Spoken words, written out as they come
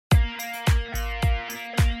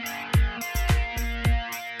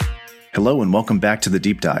Hello and welcome back to The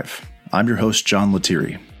Deep Dive. I'm your host, John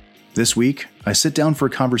Lettieri. This week, I sit down for a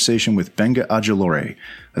conversation with Gbenga Ajilore,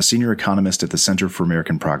 a senior economist at the Center for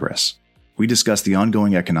American Progress. We discuss the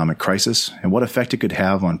ongoing economic crisis and what effect it could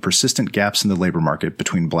have on persistent gaps in the labor market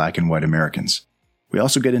between Black and white Americans. We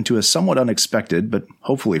also get into a somewhat unexpected, but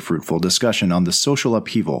hopefully fruitful, discussion on the social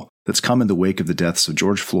upheaval that's come in the wake of the deaths of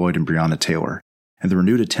George Floyd and Breonna Taylor, and the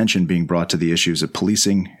renewed attention being brought to the issues of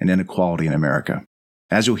policing and inequality in America.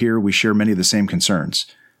 As you'll hear, we share many of the same concerns,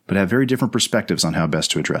 but have very different perspectives on how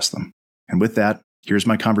best to address them. And with that, here's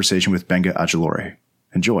my conversation with Gbenga Ajilore.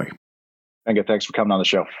 Enjoy. Gbenga, thanks for coming on the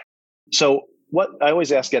show. So what I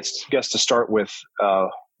always ask guests to start with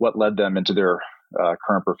what led them into their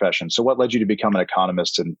current profession. So what led you to become an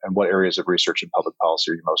economist, and what areas of research and public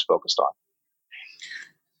policy are you most focused on?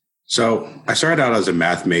 So I started out as a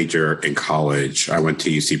math major in college. I went to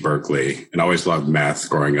UC Berkeley and always loved math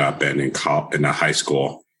growing up and in high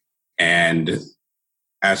school. And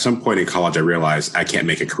at some point in college, I realized I can't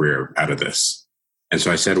make a career out of this. And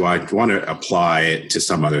so I said, well, I want to apply it to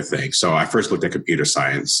some other thing. So I first looked at computer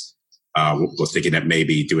science, was thinking that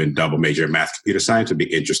maybe doing double major in math, computer science would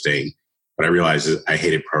be interesting. But I realized I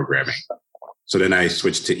hated programming. So then I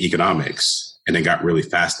switched to economics and then got really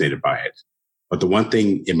fascinated by it. But the one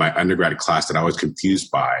thing in my undergrad class that I was confused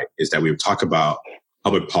by is that we would talk about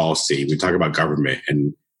public policy, we talk about government,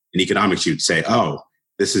 and in economics, you'd say, oh,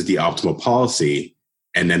 this is the optimal policy,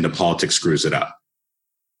 and then the politics screws it up.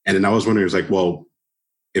 And then I was wondering, well,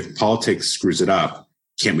 if politics screws it up,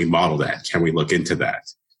 can't we model that? Can we look into that?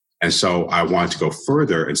 And so I wanted to go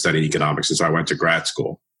further and study economics, and so I went to grad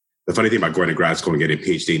school. The funny thing about going to grad school and getting a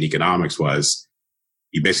PhD in economics was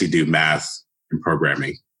you basically do math and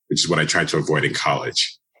programming, which is what I tried to avoid in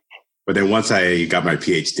college. But then once I got my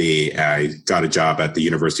PhD, I got a job at the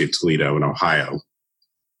University of Toledo in Ohio.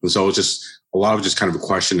 And so it was just a lot of just kind of a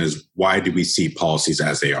question is, why do we see policies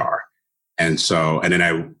as they are? And then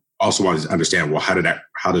I also wanted to understand, well,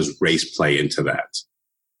 how does race play into that?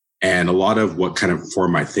 And a lot of what kind of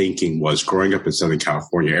formed my thinking was growing up in Southern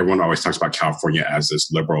California. Everyone always talks about California as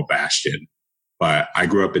this liberal bastion, but I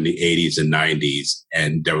grew up in the 80s and 90s,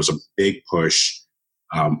 and there was a big push.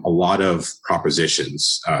 A lot of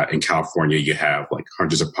propositions in California. You have like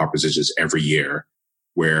hundreds of propositions every year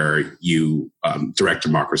where you direct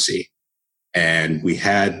democracy. And we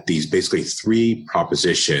had these basically three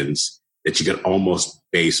propositions that you could almost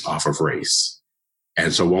base off of race.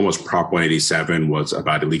 And so one was Prop 187 was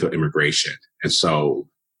about illegal immigration. And so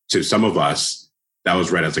to some of us, that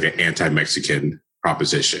was read as like an anti-Mexican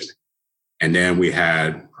proposition. And then we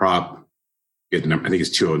had Prop, I think it's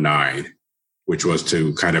 209, which was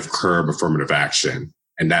to kind of curb affirmative action.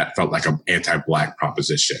 And that felt like an anti-Black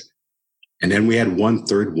proposition. And then we had one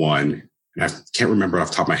third one, and I can't remember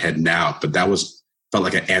off the top of my head now, but that felt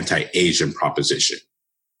like an anti-Asian proposition.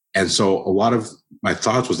 And so a lot of my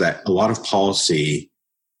thoughts was that a lot of policy,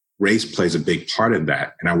 race plays a big part in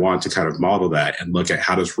that. And I wanted to kind of model that and look at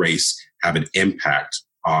how does race have an impact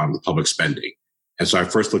on public spending. And so I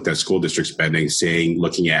first looked at school district spending,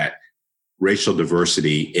 looking at racial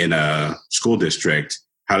diversity in a school district,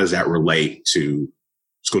 how does that relate to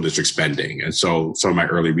school district spending? And so some of my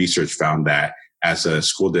early research found that as a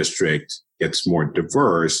school district gets more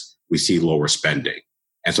diverse, we see lower spending.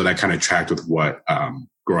 And so that kind of tracked with what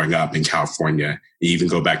growing up in California, you even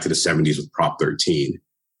go back to the 70s with Prop 13.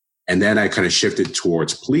 And then I kind of shifted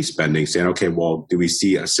towards police spending, saying, okay, well, do we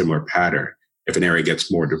see a similar pattern? If an area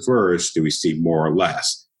gets more diverse, do we see more or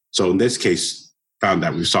less? So in this case, found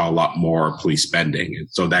that we saw a lot more police spending. And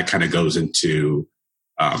so that kind of goes into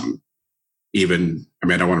I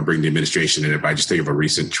don't want to bring the administration in it, but I just think of a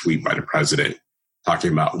recent tweet by the president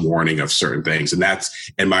talking about warning of certain things.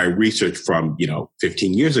 And my research from,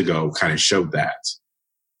 15 years ago kind of showed that.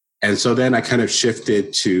 And so then I kind of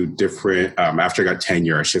shifted to different, after I got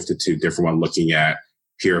tenure, I shifted to different one looking at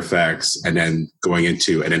peer effects and then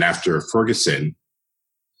after Ferguson,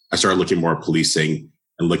 I started looking more at policing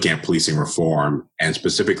and looking at policing reform and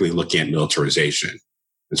specifically looking at militarization.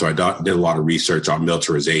 And so I did a lot of research on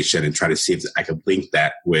militarization and try to see if I could link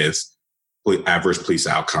that with adverse police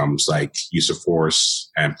outcomes like use of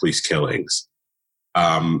force and police killings.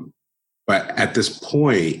 But at this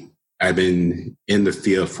point, I've been in the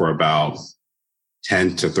field for about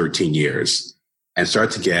 10 to 13 years and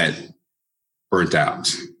start to get burnt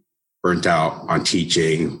out on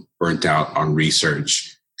teaching, burnt out on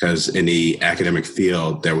research. Because in the academic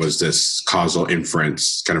field, there was this causal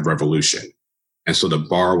inference kind of revolution. And so the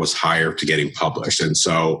bar was higher to getting published. And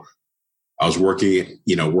so I was working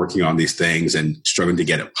on these things and struggling to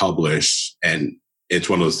get it published. And it's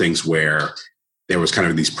one of those things where there was kind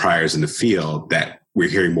of these priors in the field that we're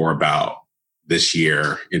hearing more about this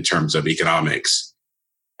year in terms of economics.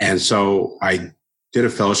 And so I did a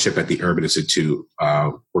fellowship at the Urban Institute,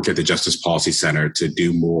 worked at the Justice Policy Center to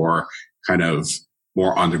do more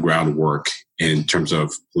on the ground work in terms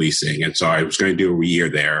of policing. And so I was going to do a year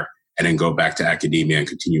there and then go back to academia and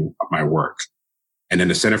continue my work. And then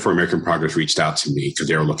the Center for American Progress reached out to me because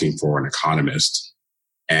they were looking for an economist.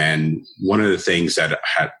 And one of the things that I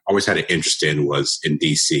had always had an interest in was in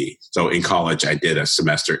DC. So in college, I did a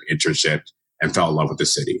semester internship and fell in love with the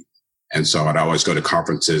city. And so I'd always go to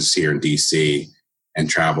conferences here in DC and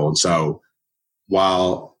travel. And so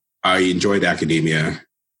while I enjoyed academia,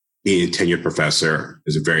 being a tenured professor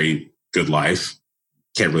is a very good life.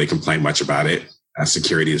 Can't really complain much about it.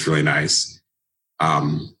 Security is really nice.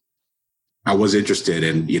 I was interested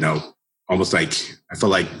in, almost like I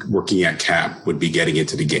felt like working at CAP would be getting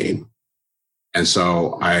into the game. And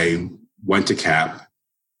so I went to CAP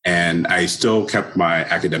and I still kept my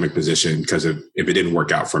academic position because if it didn't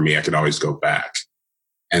work out for me, I could always go back.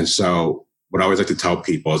 And so what I always like to tell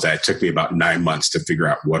people is that it took me about 9 months to figure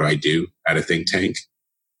out what I do at a think tank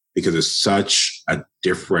because it's such a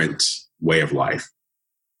different way of life.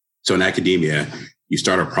 So in academia, you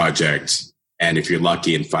start a project, and if you're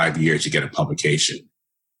lucky, in 5 years, you get a publication.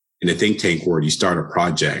 In the think tank world, you start a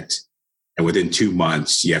project, and within 2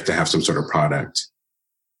 months, you have to have some sort of product.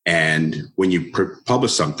 And when you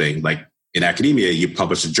publish something, like in academia, you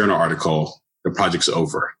publish a journal article, the project's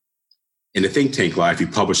over. In the think tank life, you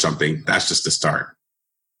publish something, that's just the start.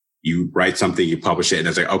 You write something, you publish it, and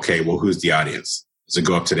it's like, okay, well, who's the audience? Does it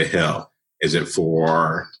go up to the Hill? Is it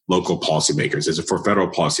for local policymakers? Is it for federal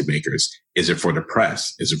policymakers? Is it for the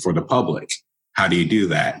press? Is it for the public? How do you do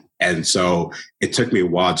that? And so it took me a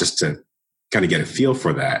while just to kind of get a feel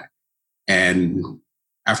for that. And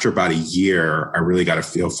after about a year, I really got a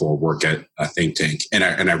feel for work at a think tank. And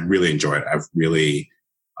I really enjoy it.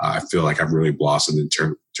 I feel like I've really blossomed in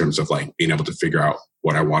terms of like being able to figure out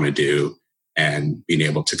what I want to do and being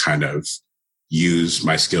able to kind of use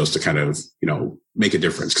my skills to kind of, make a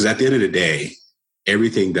difference. Because at the end of the day,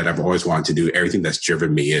 everything that I've always wanted to do, everything that's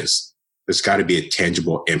driven me is there's got to be a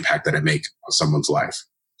tangible impact that I make on someone's life.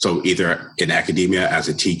 So either in academia as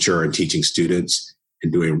a teacher and teaching students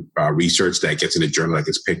and doing research that gets in a journal that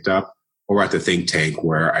gets picked up, or at the think tank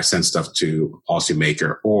where I send stuff to a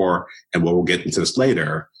policymaker, or, and we'll get into this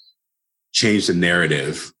later, change the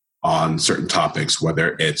narrative on certain topics,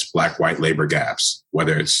 whether it's black-white labor gaps,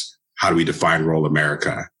 whether it's how do we define rural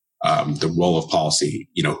America, the role of policy,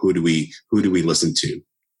 who do we listen to?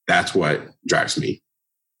 That's what drives me.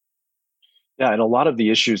 Yeah, and a lot of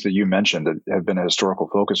the issues that you mentioned that have been a historical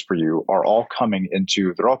focus for you are all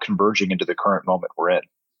they're all converging into the current moment we're in,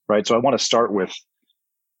 right? So I want to start with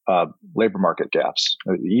labor market gaps.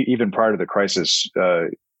 Even prior to the crisis,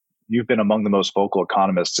 you've been among the most vocal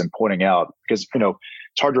economists in pointing out, because,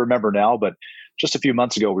 it's hard to remember now, but just a few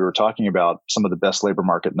months ago, we were talking about some of the best labor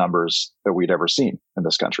market numbers that we'd ever seen in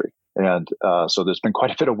this country. And so there's been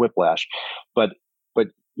quite a bit of whiplash. But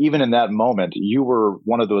even in that moment, you were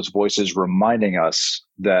one of those voices reminding us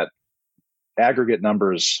that aggregate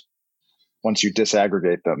numbers, once you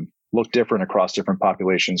disaggregate them, look different across different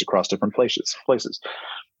populations, across different places.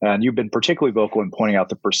 And you've been particularly vocal in pointing out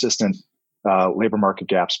the persistent labor market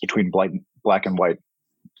gaps between black and white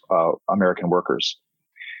American workers.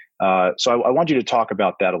 So I want you to talk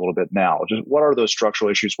about that a little bit now. Just what are those structural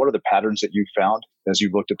issues? What are the patterns that you found as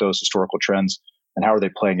you've looked at those historical trends, and how are they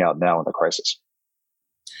playing out now in the crisis?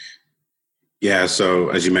 Yeah, so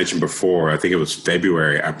as you mentioned before, I think it was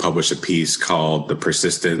February, I published a piece called The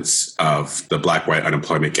Persistence of the Black-White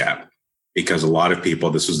Unemployment Gap, because a lot of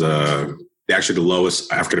people, this was actually the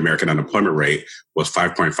lowest African-American unemployment rate was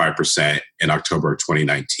 5.5% in October of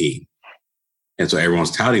 2019. And so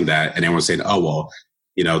everyone's touting that, and everyone's saying, oh, well,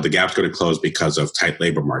 the gap's going to close because of tight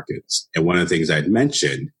labor markets. And one of the things I'd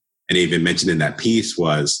mentioned, and even mentioned in that piece,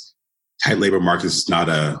 was tight labor markets is not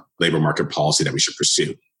a labor market policy that we should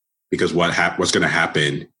pursue. Because what's going to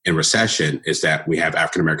happen in recession is that we have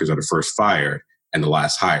African Americans that are first fired and the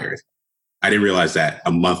last hired. I didn't realize that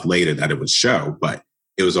a month later that it would show, but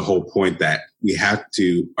it was a whole point that we have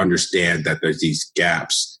to understand that there's these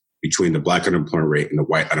gaps between the black unemployment rate and the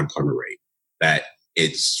white unemployment rate, that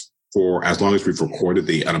it's for as long as we've recorded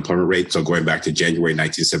the unemployment rate. So going back to January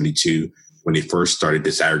 1972, when they first started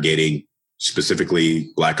disaggregating specifically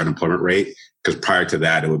black unemployment rate, because prior to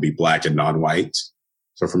that, it would be black and non-white.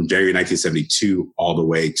 So from January 1972 all the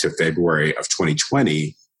way to February of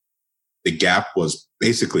 2020, the gap was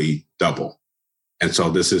basically double. And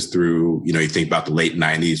so this is through, you think about the late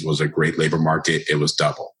 90s was a great labor market, it was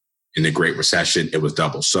double. In the Great Recession, it was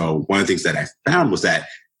double. So one of the things that I found was that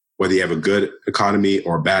whether you have a good economy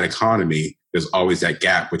or a bad economy, there's always that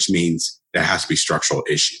gap, which means there has to be structural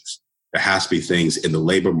issues. There has to be things in the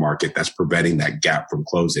labor market that's preventing that gap from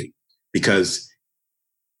closing. Because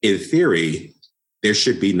in theory, there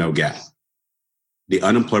should be no gap. The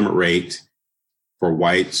unemployment rate for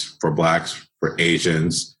whites, for blacks, for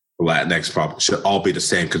Asians, for Latinx people should all be the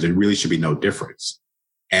same because there really should be no difference.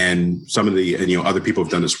 And some of the other people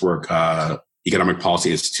have done this work. Economic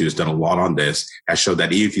Policy Institute has done a lot on this, has showed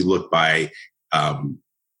that even if you look by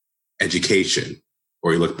education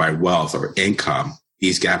or you look by wealth or income,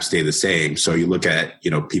 these gaps stay the same. So you look at,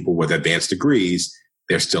 people with advanced degrees,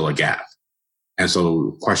 there's still a gap. And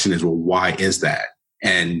so the question is, well, why is that?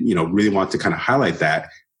 And, really want to kind of highlight that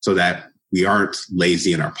so that we aren't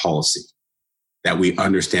lazy in our policy, that we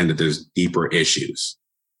understand that there's deeper issues.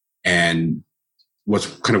 And what's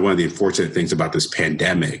kind of one of the unfortunate things about this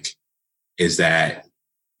pandemic is that,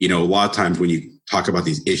 a lot of times when you talk about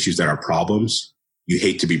these issues that are problems, you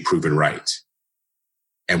hate to be proven right.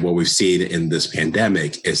 And what we've seen in this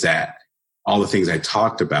pandemic is that all the things I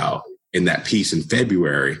talked about in that piece in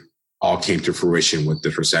February all came to fruition with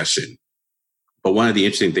this recession. But one of the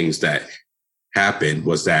interesting things that happened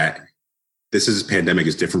was that this pandemic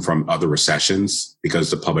is different from other recessions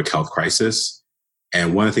because of the public health crisis.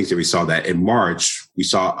 And one of the things that we saw that in March, we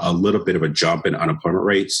saw a little bit of a jump in unemployment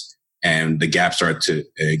rates, and the gap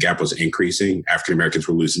was increasing. African Americans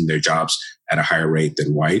were losing their jobs at a higher rate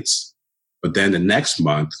than whites. But then the next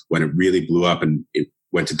month, when it really blew up and it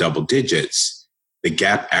went to double digits, the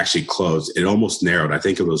gap actually closed. It almost narrowed. I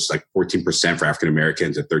think it was like 14% for African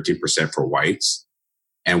Americans and 13% for whites.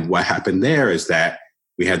 And what happened there is that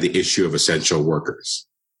we had the issue of essential workers.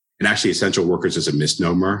 And actually, essential workers is a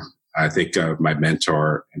misnomer. I think my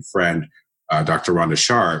mentor and friend, Dr. Rhonda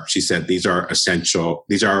Sharp, she said these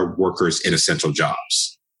are workers in essential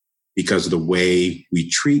jobs because of the way we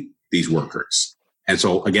treat these workers. And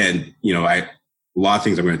so again, a lot of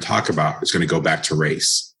things I'm going to talk about is going to go back to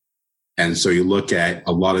race. And so you look at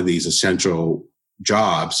a lot of these essential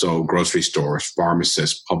jobs, so grocery stores,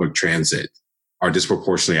 pharmacists, public transit, are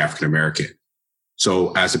disproportionately African American.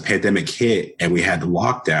 So as the pandemic hit and we had the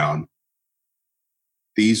lockdown,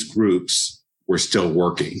 these groups were still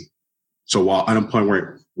working. So while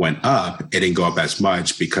unemployment went up, it didn't go up as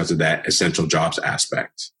much because of that essential jobs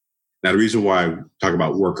aspect. Now, the reason why we talk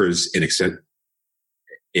about workers in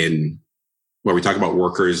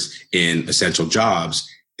essential jobs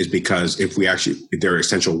is because if they're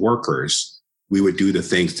essential workers, we would do the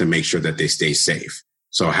things to make sure that they stay safe.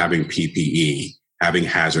 So having PPE, having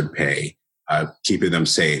hazard pay, keeping them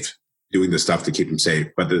safe, doing the stuff to keep them safe.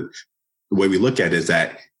 But the way we look at it is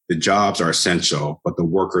that the jobs are essential, but the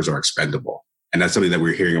workers are expendable. And that's something that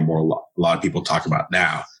we're hearing a lot of people talk about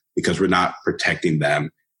now because we're not protecting them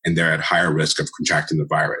and they're at higher risk of contracting the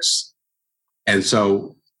virus. And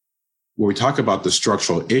so when we talk about the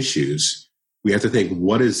structural issues, we have to think,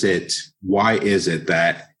 why is it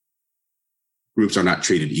that groups are not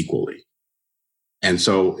treated equally? And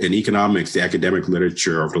so in economics, the academic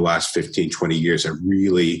literature over the last 15, 20 years have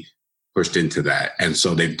really pushed into that. And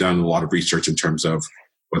so they've done a lot of research in terms of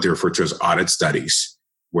what they refer to as audit studies,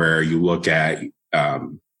 where you look at,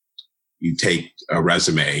 you take a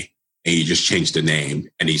resume and you just change the name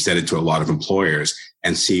and you send it to a lot of employers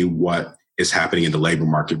and see what is happening in the labor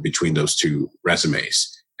market between those two resumes.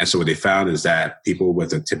 And so what they found is that people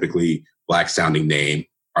with a typically Black sounding name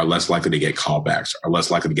are less likely to get callbacks, are less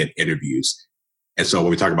likely to get interviews. And so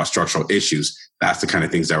when we talk about structural issues, that's the kind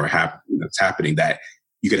of things that that's happening, that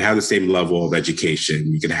you can have the same level of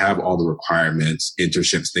education, you can have all the requirements,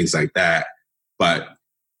 internships, things like that. But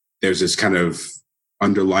there's this kind of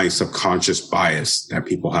underlying subconscious bias that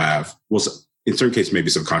people have. Well, in certain cases,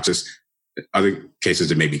 maybe subconscious. In other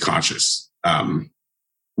cases, it may be conscious,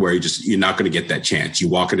 where you're not going to get that chance. You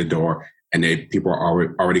walk in the door and people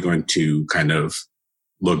are already going to kind of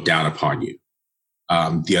look down upon you.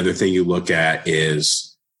 The other thing you look at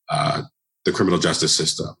is the criminal justice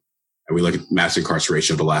system. And we look at mass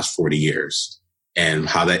incarceration of the last 40 years and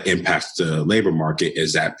how that impacts the labor market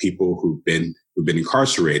is that people who've been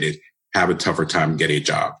incarcerated have a tougher time getting a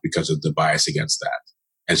job because of the bias against that.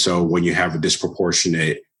 And so when you have a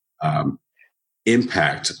disproportionate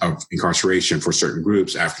impact of incarceration for certain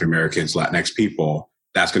groups, African Americans, Latinx people,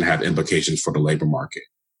 that's going to have implications for the labor market.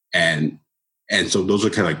 And so those are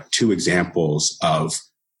kind of like two examples of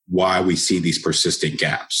why we see these persistent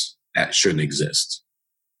gaps that shouldn't exist.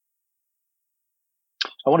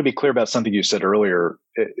 I want to be clear about something you said earlier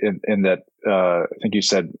in that I think you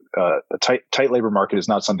said a tight labor market is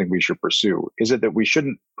not something we should pursue. Is it that we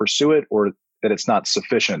shouldn't pursue it or that it's not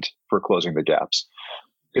sufficient for closing the gaps?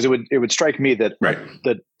 Because it would strike me that right.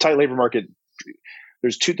 the tight labor market,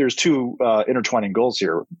 there's two intertwining goals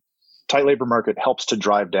here. Tight labor market helps to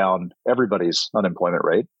drive down everybody's unemployment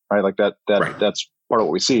rate, right? Like that Right. that's part of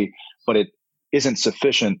what we see, but it isn't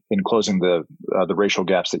sufficient in closing the racial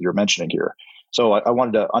gaps that you're mentioning here. So I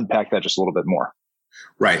wanted to unpack that just a little bit more.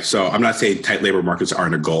 Right. So I'm not saying tight labor markets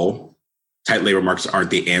aren't a goal. Tight labor markets aren't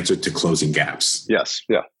the answer to closing gaps. Yes.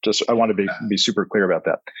 Yeah. Just I want to be super clear about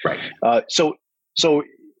that. Right. So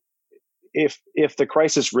if the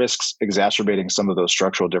crisis risks exacerbating some of those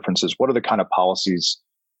structural differences, what are the kind of policies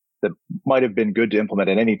that might have been good to implement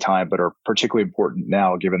at any time, but are particularly important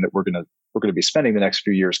now, given that we're going to be spending the next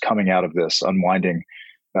few years coming out of this, unwinding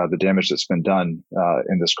the damage that's been done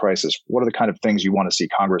in this crisis? What are the kind of things you want to see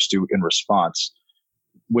Congress do in response,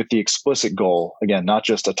 with the explicit goal, again, not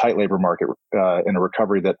just a tight labor market and a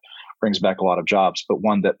recovery that brings back a lot of jobs, but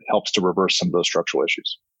one that helps to reverse some of those structural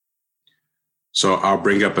issues? So I'll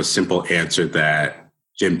bring up a simple answer that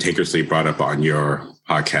Jim Tankersley brought up on your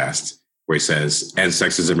podcast, where he says, end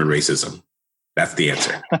sexism and racism. That's the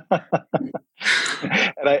answer.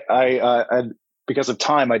 And I because of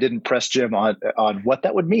time, I didn't press Jim on what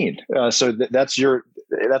that would mean. So that's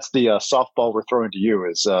the softball we're throwing to you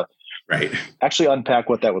is right. Actually unpack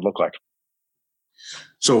what that would look like.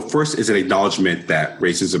 So first is an acknowledgement that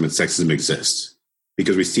racism and sexism exist,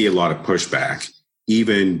 because we see a lot of pushback,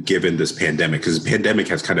 even given this pandemic, because the pandemic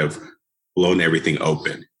has kind of blown everything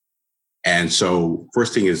open. And so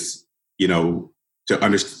first thing is, to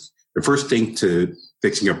understand, the first thing to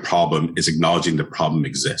fixing a problem is acknowledging the problem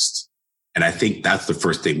exists. And I think that's the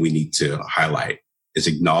first thing we need to highlight, is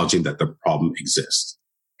acknowledging that the problem exists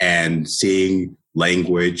and seeing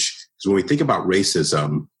language. Because when we think about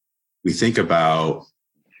racism, we think about,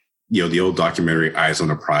 the old documentary Eyes on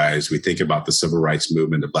the Prize. We think about the civil rights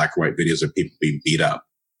movement, the black and white videos of people being beat up.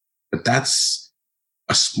 But that's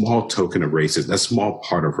a small token of racism. That's a small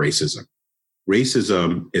part of racism.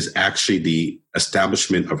 Racism is actually the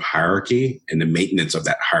establishment of hierarchy and the maintenance of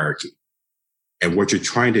that hierarchy. And what you're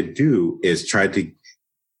trying to do is try to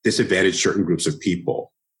disadvantage certain groups of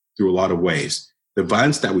people through a lot of ways. The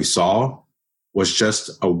violence that we saw was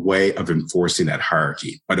just a way of enforcing that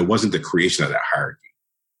hierarchy, but it wasn't the creation of that hierarchy.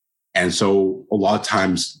 And so a lot of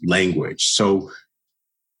times language. So,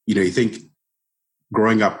 you think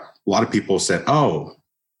growing up, a lot of people said, oh,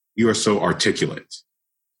 you are so articulate.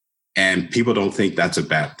 And people don't think that's a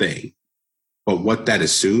bad thing. But what that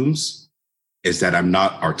assumes is that I'm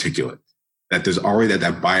not articulate, that there's already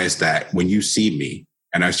that bias that when you see me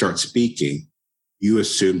and I start speaking, you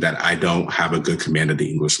assume that I don't have a good command of the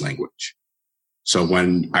English language. So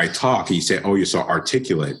when I talk and you say, oh, you're so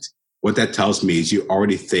articulate, what that tells me is you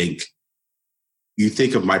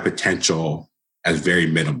think of my potential as very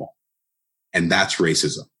minimal. And that's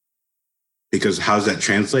racism. Because how does that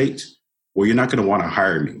translate? Well, you're not going to want to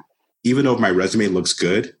hire me. Even though my resume looks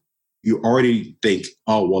good, you already think,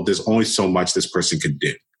 oh, well, there's only so much this person could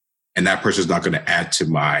do. And that person's not going to add to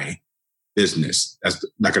my business. That's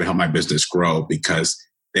not going to help my business grow because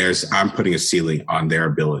I'm putting a ceiling on their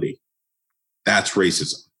ability. That's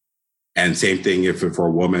racism. And same thing if for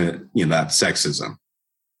a woman, that's sexism.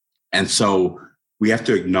 And so we have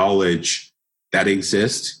to acknowledge that it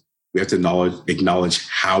exists. We have to acknowledge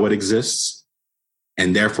how it exists.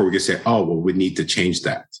 And therefore we can say, oh, well, we need to change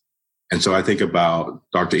that. And so I think about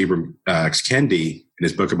Dr. Ibram X. Kendi in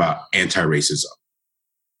his book about anti-racism.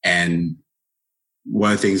 And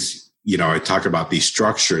one of the things, I talk about these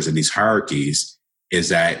structures and these hierarchies is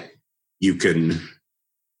that you can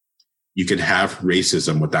have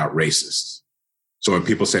racism without racists. So when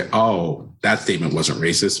people say, oh, that statement wasn't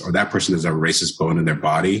racist, or that person has a racist bone in their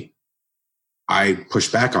body, I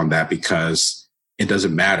push back on that because it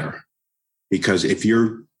doesn't matter. Because if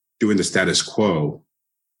you're doing the status quo,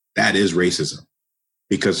 that is racism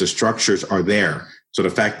because the structures are there. So the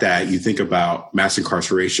fact that you think about mass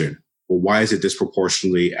incarceration, well, why is it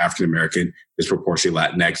disproportionately African-American, disproportionately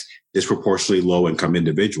Latinx, disproportionately low-income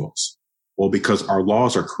individuals? Well, because our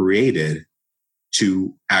laws are created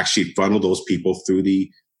to actually funnel those people through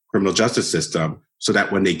the criminal justice system so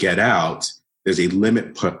that when they get out, there's a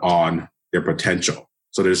limit put on their potential.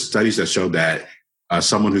 So there's studies that show that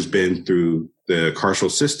someone who's been through the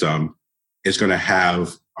carceral system is going to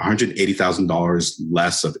have $180,000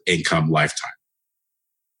 less of income lifetime.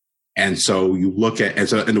 And so you look at,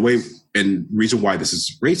 and reason why this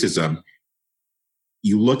is racism,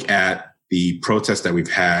 you look at the protests that we've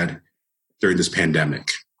had during this pandemic.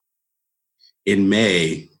 In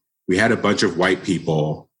May, we had a bunch of white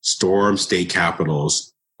people storm state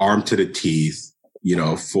capitals, armed to the teeth,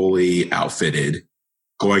 fully outfitted,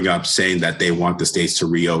 going up saying that they want the states to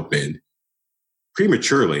reopen.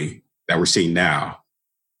 prematurely that we're seeing now.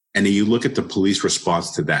 And then you look at the police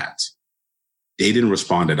response to that. They didn't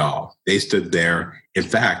respond at all. They stood there. In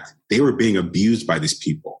fact, they were being abused by these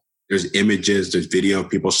people. There's images, there's video of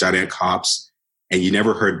people shouting at cops, and you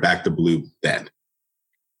never heard back the blue then.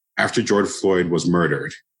 After George Floyd was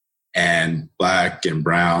murdered and Black and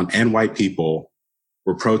brown and white people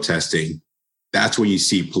were protesting, that's when you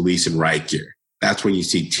see police in riot gear. That's when you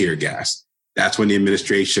see tear gas. That's when the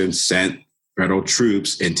administration sent federal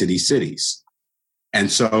troops into these cities. And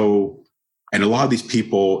a lot of these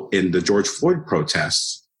people in the George Floyd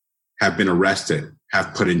protests have been arrested,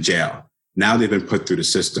 have put in jail. Now they've been put through the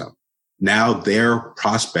system. Now their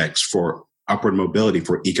prospects for upward mobility,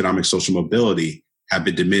 for economic social mobility, have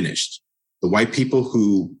been diminished. The white people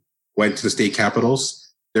who went to the state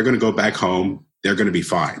capitals, they're going to go back home. They're going to be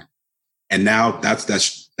fine. And now that's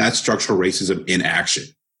structural racism in action.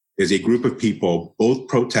 There's a group of people both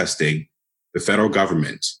protesting the federal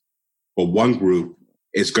government, but one group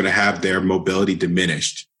is going to have their mobility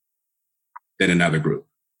diminished than another group.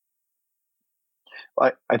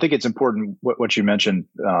 I think it's important what you mentioned,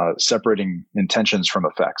 separating intentions from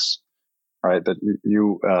effects, right? That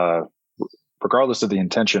you, regardless of the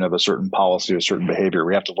intention of a certain policy or certain behavior,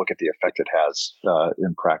 we have to look at the effect it has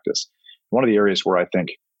in practice. One of the areas where I think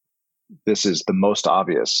this is the most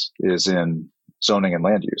obvious is in zoning and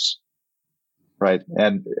land use, right?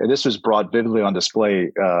 And this was brought vividly on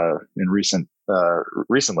display in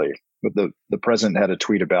recently. The president had a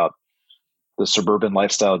tweet about the suburban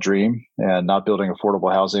lifestyle dream and not building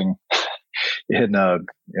affordable housing in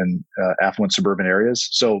affluent suburban areas.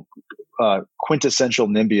 So quintessential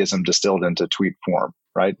NIMBYism distilled into tweet form,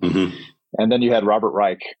 right? Mm-hmm. And then you had Robert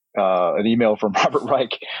Reich, an email from Robert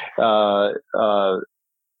Reich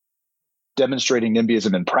demonstrating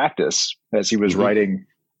NIMBYism in practice as he was writing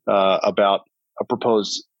about a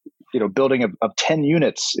proposed, building of 10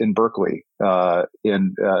 units in Berkeley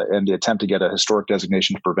in the attempt to get a historic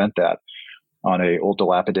designation to prevent that on a old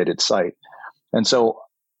dilapidated site. And so,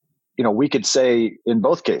 we could say in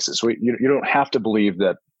both cases, you don't have to believe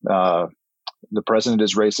that the president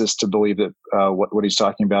is racist to believe that what he's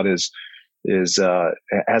talking about is has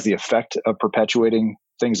the effect of perpetuating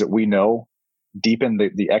things that we know deepen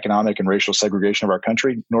the economic and racial segregation of our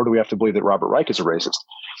country, nor do we have to believe that Robert Reich is a racist.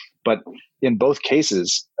 But in both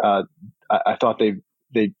cases, I thought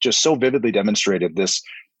they just so vividly demonstrated this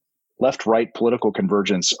left-right political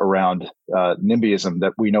convergence around NIMBYism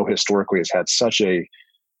that we know historically has had such a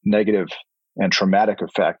negative and traumatic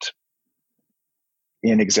effect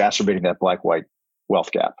in exacerbating that black-white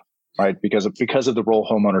wealth gap, right? Because of the role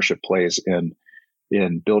homeownership plays in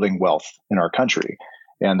building wealth in our country,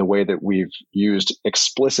 and the way that we've used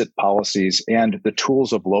explicit policies and the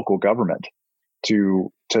tools of local government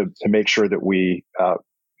to make sure that we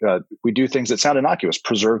do things that sound innocuous: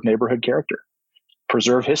 preserve neighborhood character,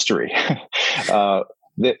 preserve history.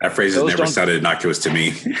 That phrase has never sounded innocuous to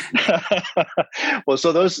me. Well,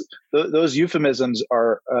 so those euphemisms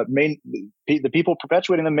are the people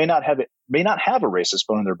perpetuating them may not have a racist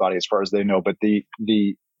bone in their body as far as they know, but the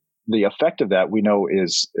effect of that we know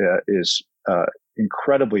is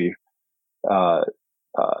incredibly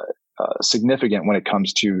significant when it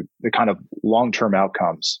comes to the kind of long-term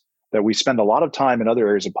outcomes that we spend a lot of time in other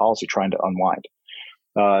areas of policy trying to unwind.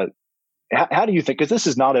 How do you think? Because this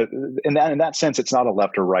is not in that sense, it's not a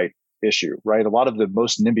left or right issue, right? A lot of the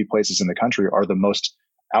most NIMBY places in the country are the most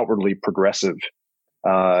outwardly progressive,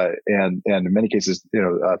 and in many cases,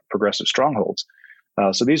 progressive strongholds.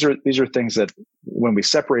 So these are things that, when we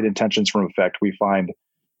separate intentions from effect, we find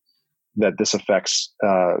that this affects.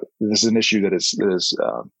 This is an issue that is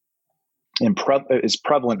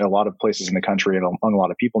prevalent in a lot of places in the country and among a lot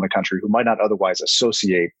of people in the country who might not otherwise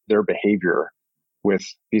associate their behavior with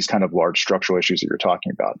these kind of large structural issues that you're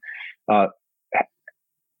talking about.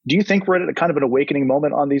 Do you think we're at a kind of an awakening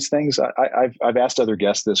moment on these things? I've asked other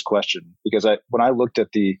guests this question because when I looked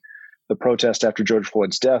at the protest after George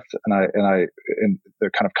Floyd's death and the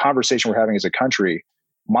kind of conversation we're having as a country,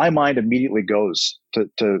 my mind immediately goes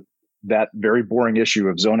to that very boring issue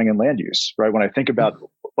of zoning and land use, right? When I think about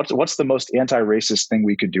what's the most anti-racist thing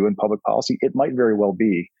we could do in public policy, it might very well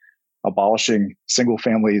be abolishing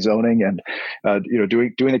single-family zoning and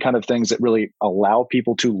doing the kind of things that really allow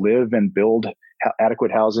people to live and build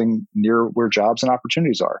adequate housing near where jobs and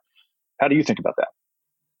opportunities are. How do you think about that?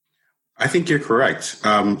 I think you're correct.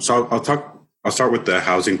 So I'll start with the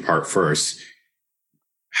housing part first.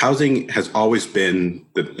 Housing has always been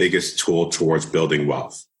the biggest tool towards building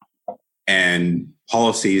wealth, and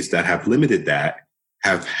policies that have limited that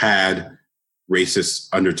have had racist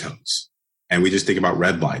undertones. And we just think about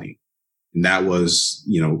redlining. And that was,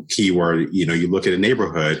 key where, you look at a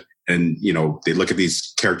neighborhood and, they look at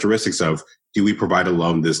these characteristics of, do we provide a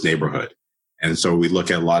loan in this neighborhood? And so we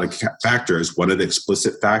look at a lot of factors. One of the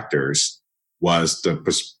explicit factors was the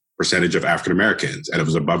percentage of African Americans. And if it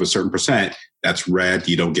was above a certain percent, that's red.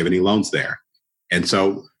 You don't give any loans there. And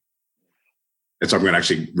so I'm going to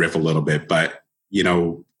actually riff a little bit, but,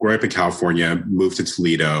 growing up in California, moved to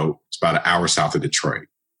Toledo. It's about an hour south of Detroit.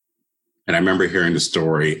 And I remember hearing the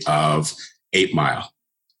story of 8 Mile.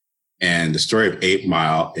 And the story of 8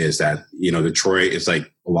 Mile is that, Detroit is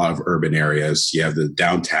like a lot of urban areas. You have the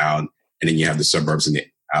downtown, and then you have the suburbs in the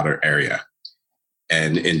outer area.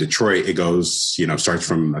 And in Detroit, it goes, starts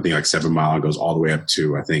from, I think, like 7 Mile and goes all the way up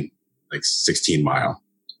to, I think, like 16 Mile.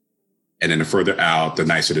 And then the further out, the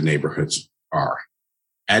nicer the neighborhoods are.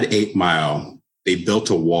 At 8 Mile, they built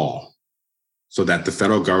a wall so that the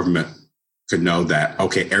federal government could know that,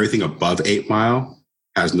 okay, everything above 8 Mile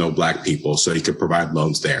has no Black people, so you could provide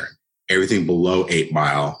loans there. Everything below 8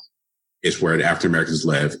 Mile is where the African Americans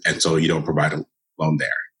live, and so you don't provide a loan there.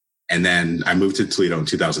 And then I moved to Toledo in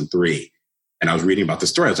 2003, and I was reading about the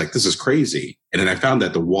story. I was like, this is crazy. And then I found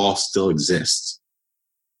that the wall still exists.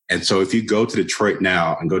 And so if you go to Detroit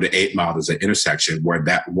now and go to 8 Mile, there's an intersection where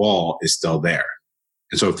that wall is still there.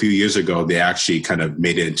 And so a few years ago, they actually kind of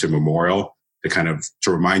made it into a memorial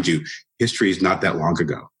to remind you, history is not that long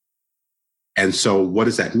ago. And so what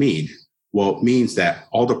does that mean? Well, it means that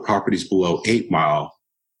all the properties below 8 Mile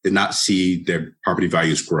did not see their property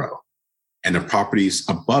values grow. And the properties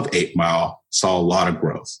above 8 Mile saw a lot of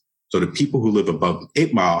growth. So the people who live above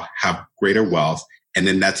 8 Mile have greater wealth. And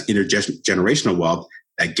then that's intergenerational wealth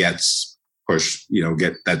that gets pushed,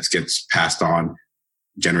 that gets passed on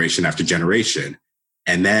generation after generation.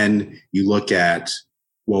 And then you look at,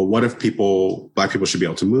 well, what if Black people should be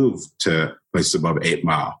able to move to places above 8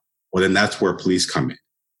 Mile? Well, then that's where police come in.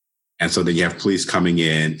 And so then you have police coming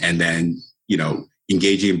in and then,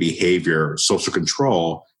 engaging in behavior, social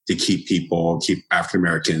control to keep African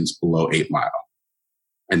Americans below 8 Mile.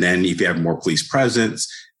 And then if you have more police presence,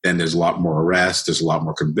 then there's a lot more arrests, there's a lot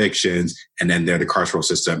more convictions, and then there's the carceral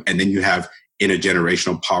system. And then you have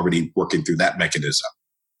intergenerational poverty working through that mechanism.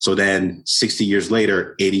 So then 60 years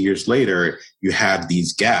later, 80 years later, you have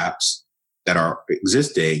these gaps that are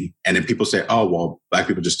existing. And then people say, oh, well, Black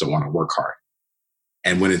people just don't want to work hard.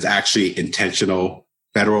 And when it's actually intentional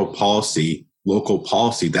federal policy, local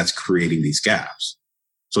policy that's creating these gaps.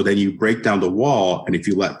 So then you break down the wall. And if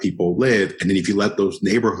you let people live, and then if you let those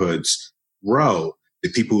neighborhoods grow, the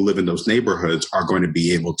people who live in those neighborhoods are going to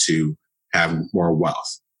be able to have more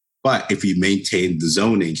wealth. But if you maintain the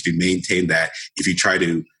zoning, if you maintain that, if you try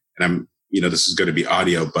to, and this is going to be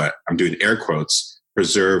audio, but I'm doing air quotes,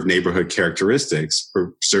 preserve neighborhood characteristics,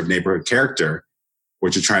 preserve neighborhood character,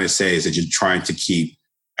 what you're trying to say is that you're trying to keep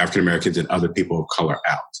African Americans and other people of color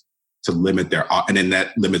out to limit and then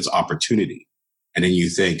that limits opportunity. And then you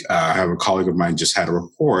think, I have a colleague of mine just had a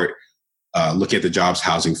report looking at the jobs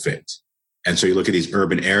housing fit. And so you look at these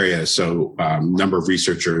urban areas. So number of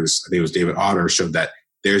researchers, I think it was David Otter, showed that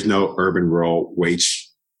there's no urban rural wage,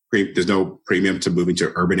 there's no premium to moving to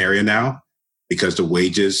an urban area now because the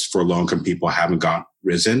wages for low-income people haven't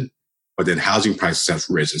risen, but then housing prices have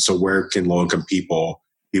risen. So where can low-income people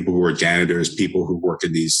who are janitors, people who work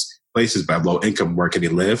in these places but have low income, where can they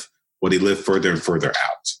live? Well, they live further and further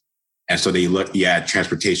out. And so you add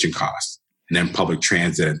transportation costs and then public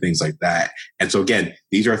transit and things like that. And so again,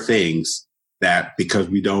 these are things that because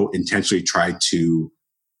we don't intentionally try to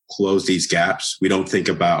close these gaps, we don't think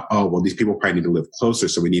about, oh, well, these people probably need to live closer,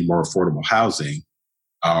 so we need more affordable housing,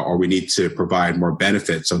 or we need to provide more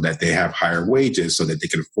benefits so that they have higher wages so that they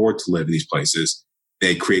can afford to live in these places.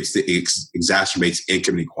 That exacerbates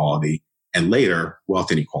income inequality and later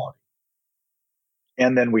wealth inequality.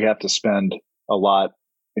 And then we have to spend a lot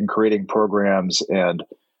in creating programs and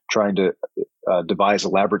trying to devise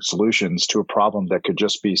elaborate solutions to a problem that could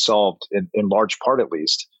just be solved in large part, at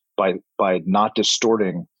least, by not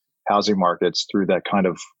distorting housing markets through that kind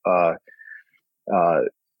of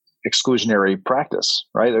exclusionary practice,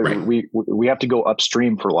 right? We have to go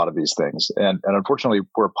upstream for a lot of these things. And unfortunately,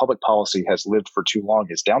 where public policy has lived for too long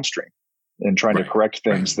is downstream in trying to correct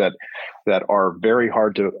things that are very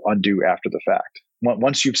hard to undo after the fact.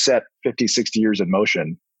 Once you've set 50, 60 years in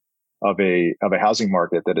motion of a housing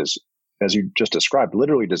market that is, as you just described,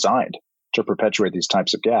 literally designed to perpetuate these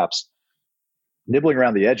types of gaps, nibbling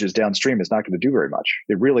around the edges downstream is not going to do very much.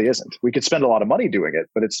 It really isn't. We could spend a lot of money doing it,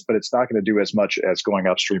 but it's not going to do as much as going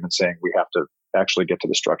upstream and saying we have to actually get to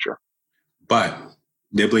the structure. But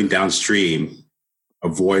nibbling downstream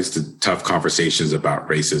avoids the tough conversations about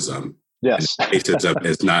racism. Yes. And racism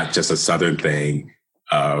is not just a Southern thing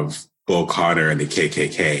of Bull Connor and the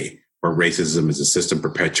KKK, where racism is a system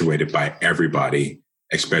perpetuated by everybody,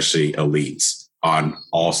 especially elites on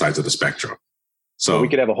all sides of the spectrum. So we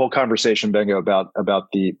could have a whole conversation, Benga, about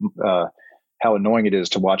the how annoying it is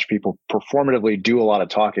to watch people performatively do a lot of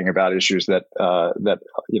talking about issues that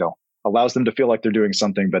allows them to feel like they're doing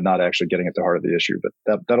something, but not actually getting at the heart of the issue.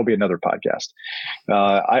 But that'll be another podcast.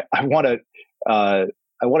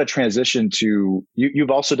 I want to transition to you.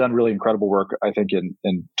 You've also done really incredible work, I think,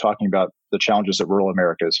 in talking about the challenges that rural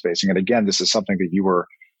America is facing. And again, this is something that you were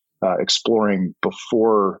exploring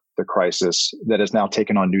before the crisis that has now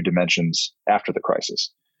taken on new dimensions after the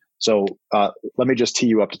crisis. So let me just tee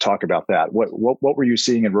you up to talk about that. What were you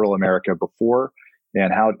seeing in rural America before,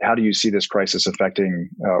 and how do you see this crisis affecting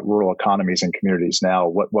rural economies and communities now?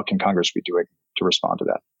 What can Congress be doing to respond to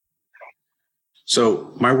that?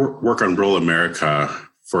 So my work on rural America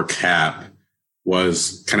for CAP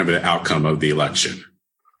was kind of an outcome of the election.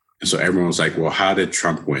 And so everyone was like, well, how did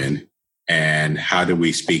Trump win? And how do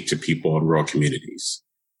we speak to people in rural communities?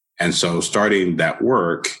 And so starting that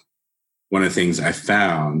work, one of the things I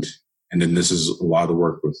found, and then this is a lot of the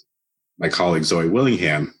work with my colleague Zoe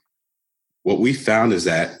Willingham, what we found is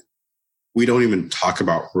that we don't even talk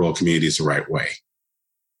about rural communities the right way.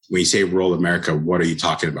 When you say rural America, what are you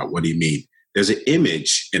talking about? What do you mean? There's an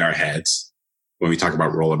image in our heads when we talk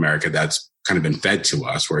about rural America that's kind of been fed to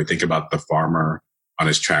us, where we think about the farmer on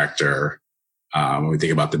his tractor. When we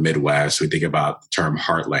think about the Midwest, we think about the term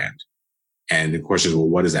heartland. And the question is, well,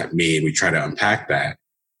 what does that mean? We try to unpack that.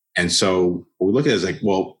 And so what we look at is like,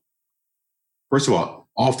 well, first of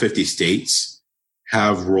all 50 states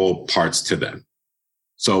have rural parts to them.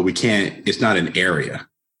 So it's not an area.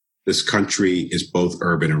 This country is both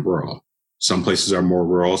urban and rural. Some places are more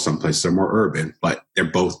rural, some places are more urban, but they're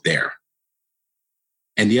both there.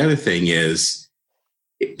 And the other thing is,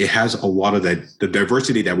 it has a lot of the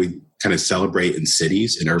diversity that we kind of celebrate in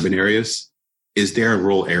cities, in urban areas, is there in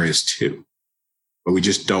rural areas too. But we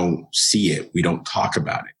just don't see it. We don't talk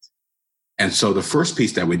about it. And so the first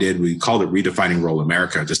piece that we did, we called it Redefining Rural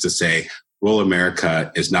America, just to say rural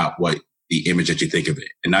America is not what the image that you think of it.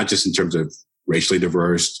 And not just in terms of racially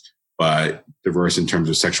diverse, but diverse in terms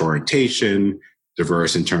of sexual orientation,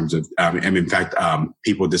 diverse in terms of, in fact,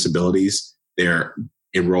 people with disabilities, they're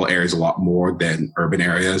in rural areas a lot more than urban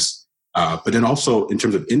areas. But then also in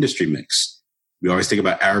terms of industry mix, we always think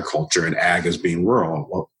about agriculture and ag as being rural.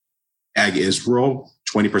 Well, ag is rural,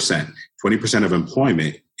 20%. 20% of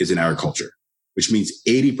employment is in agriculture, which means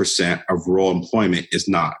 80% of rural employment is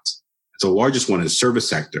not. The largest one is service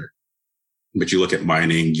sector. But you look at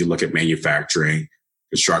mining, you look at manufacturing,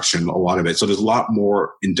 construction, a lot of it. So there's a lot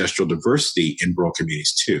more industrial diversity in rural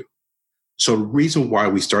communities too. So the reason why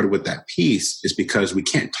we started with that piece is because we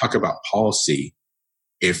can't talk about policy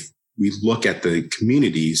if we look at the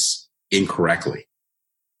communities incorrectly.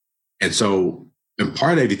 And so, and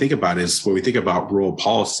part of it, if you think about it, is when we think about rural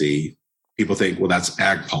policy, people think, well, that's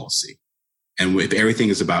ag policy. And if everything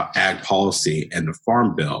is about ag policy and the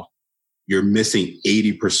farm bill, you're missing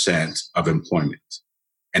 80% of employment.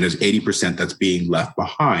 And there's 80% that's being left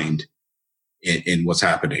behind in what's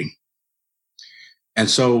happening. And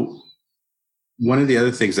so one of the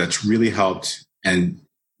other things that's really helped and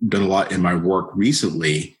done a lot in my work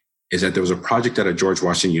recently is that there was a project at George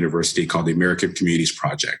Washington University called the American Communities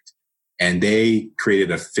Project. And they created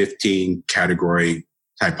a 15 category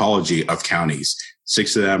typology of counties,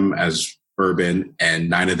 6 of them as urban and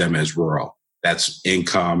 9 of them as rural. That's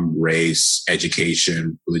income, race,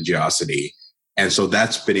 education, religiosity. And so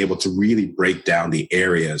that's been able to really break down the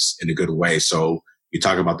areas in a good way. So you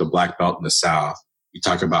talk about the Black Belt in the South, you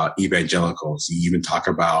talk about evangelicals, you even talk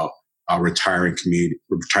about retirement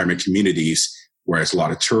communities where it's a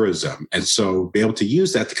lot of tourism. And so be able to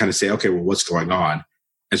use that to kind of say, okay, well, what's going on?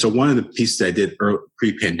 And so one of the pieces I did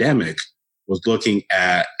pre-pandemic was looking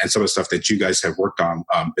at some of the stuff that you guys have worked on,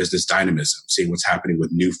 business dynamism, seeing what's happening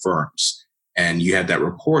with new firms. And you had that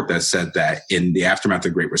report that said that in the aftermath of the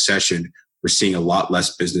Great Recession, we're seeing a lot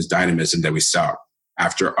less business dynamism than we saw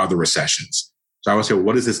after other recessions. So I would say,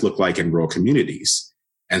 what does this look like in rural communities?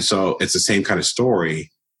 And so it's the same kind of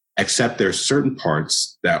story, except there's certain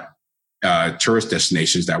parts that tourist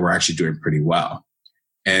destinations that we're actually doing pretty well.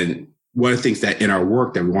 And one of the things that in our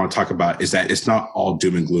work that we want to talk about is that it's not all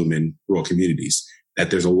doom and gloom in rural communities,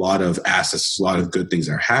 that there's a lot of assets, a lot of good things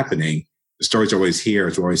that are happening. The stories are always here.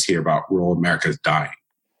 It's always here about rural America's dying.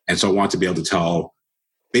 And so I want to be able to tell,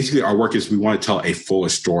 basically our work is we want to tell a fuller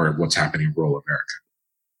story of what's happening in rural America.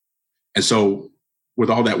 And so with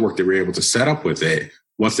all that work that we were able to set up with it,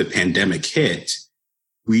 once the pandemic hit,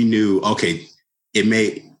 we knew, okay,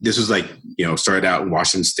 this was like, started out in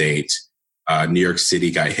Washington State. New York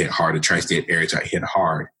City got hit hard. The tri-state areas got hit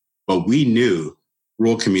hard. But we knew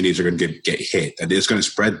rural communities are going to get hit, that it's going to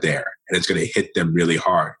spread there, and it's going to hit them really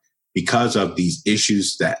hard because of these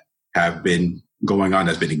issues that have been going on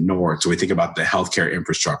that's been ignored. So we think about the healthcare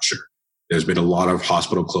infrastructure. There's been a lot of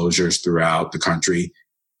hospital closures throughout the country.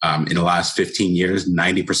 In the last 15 years,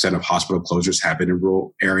 90% of hospital closures have been in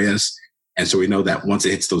rural areas. And so we know that once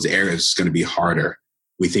it hits those areas, it's going to be harder.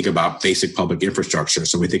 We think about basic public infrastructure.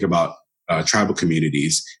 So we think about tribal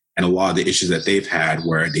communities and a lot of the issues that they've had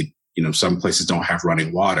where they, some places don't have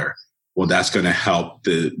running water. Well, that's going to help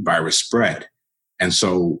the virus spread. And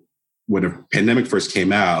so when the pandemic first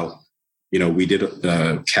came out, we did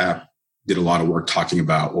CAP did a lot of work talking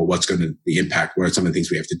about, well, what's going to the impact? What are some of the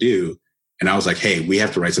things we have to do? And I was like, hey, we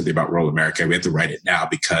have to write something about rural America. We have to write it now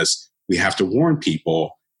because we have to warn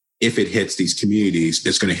people if it hits these communities,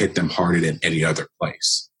 it's going to hit them harder than any other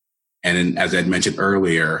place. And then, as I mentioned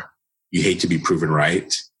earlier, you hate to be proven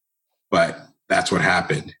right, but that's what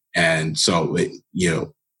happened. And so, and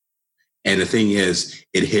the thing is,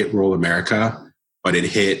 it hit rural America, but it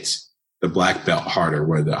hit the Black Belt harder,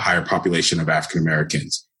 where the higher population of African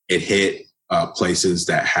Americans. It hit places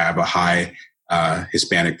that have a high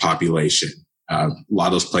Hispanic population. A lot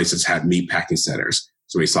of those places have meatpacking centers.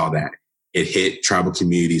 So we saw that. It hit tribal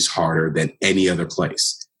communities harder than any other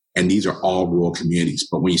place. And these are all rural communities.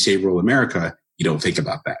 But when you say rural America, you don't think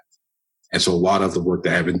about that. And so a lot of the work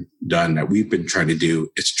that I've been done, that we've been trying to do,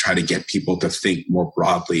 is to try to get people to think more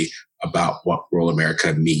broadly about what rural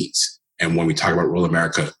America means. And when we talk about rural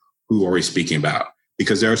America, who are we speaking about?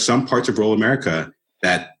 Because there are some parts of rural America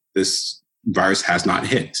that this virus has not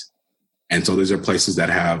hit. And so those are places that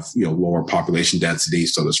have, lower population density.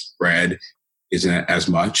 So the spread isn't as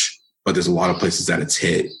much, but there's a lot of places that it's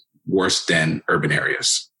hit worse than urban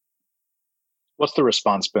areas. What's the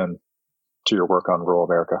response been to your work on rural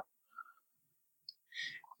America?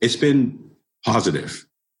 It's been positive.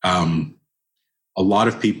 A lot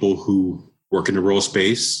of people who work in the rural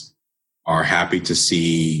space are happy to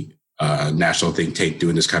see a national think tank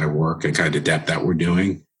doing this kind of work and kind of the depth that we're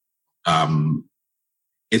doing.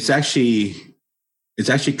 It's actually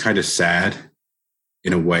kind of sad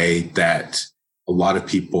in a way that a lot of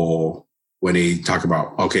people, when they talk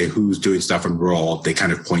about, okay, who's doing stuff in rural, they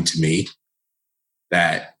kind of point to me,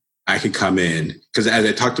 that I could come in. Because as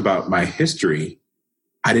I talked about my history,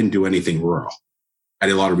 I didn't do anything rural. I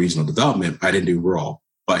did a lot of regional development, but I didn't do rural.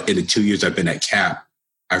 But in the 2 years I've been at CAP,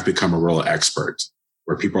 I've become a rural expert,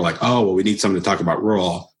 where people are like, oh, well, we need someone to talk about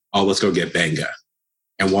rural. Oh, let's go get Benga.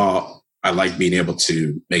 And while I like being able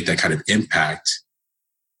to make that kind of impact,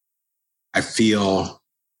 I feel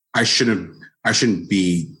I shouldn't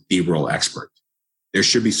be the rural expert. There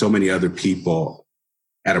should be so many other people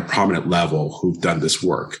at a prominent level who've done this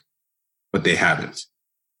work, but they haven't,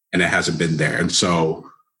 and it hasn't been there. And so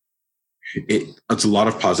it's a lot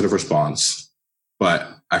of positive response, but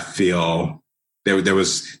I feel there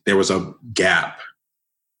was a gap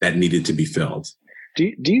that needed to be filled.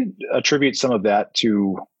 Do you attribute some of that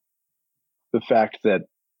to the fact that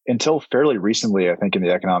until fairly recently, I think in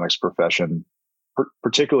the economics profession,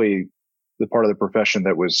 particularly the part of the profession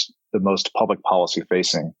that was the most public policy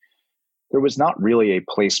facing, there was not really a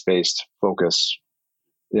place-based focus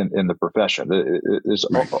in the profession. There's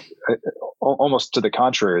almost to the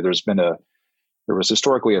contrary. There was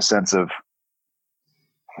historically a sense of,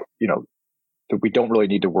 that we don't really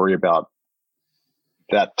need to worry about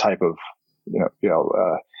that type of,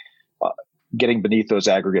 getting beneath those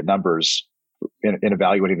aggregate numbers in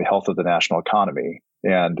evaluating the health of the national economy,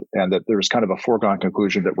 and that there was kind of a foregone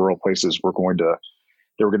conclusion that rural places were going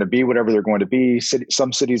to be whatever they're going to be.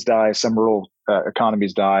 Some cities die, some rural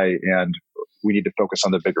economies die, and we need to focus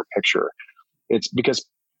on the bigger picture. It's because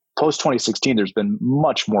post 2016, there's been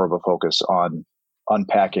much more of a focus on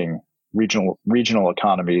unpacking regional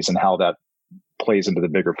economies and how that plays into the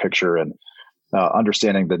bigger picture, and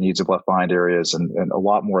understanding the needs of left behind areas, and a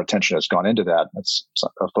lot more attention has gone into that. That's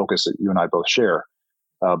a focus that you and I both share.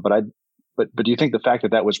 But do you think the fact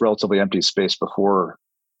that was relatively empty space before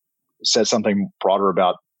says something broader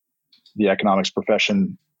about the economics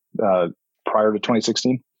profession prior to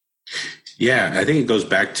 2016? Yeah, I think it goes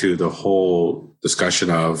back to the whole discussion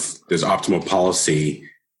of there's optimal policy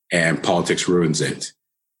and politics ruins it.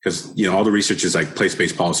 Because, all the research is like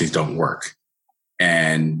place-based policies don't work.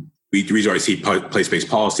 And the reason I see place-based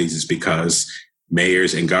policies is because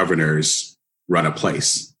mayors and governors run a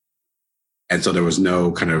place. And so there was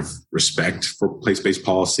no kind of respect for place-based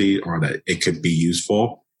policy, or that it could be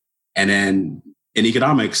useful. And then in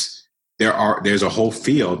economics, there's a whole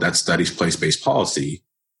field that studies place-based policy,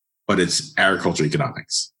 but it's agriculture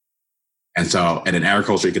economics. And in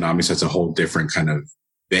agriculture economics, that's a whole different kind of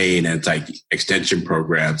vein, and it's like extension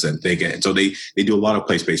programs, and they do a lot of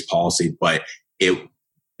place-based policy, but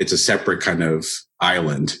it's a separate kind of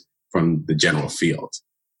island from the general field.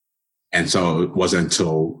 And so it wasn't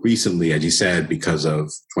until recently, as you said, because of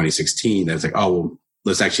 2016, that it's like, oh, well,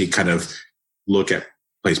 let's actually kind of look at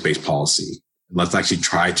place-based policy. Let's actually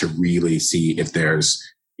try to really see if there's,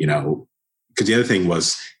 because the other thing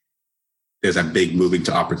was there's that big moving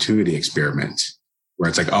to opportunity experiment where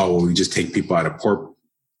it's like, oh, well, we just take people out of poor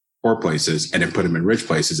places and then put them in rich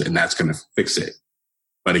places, and that's going to fix it.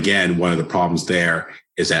 But again, one of the problems there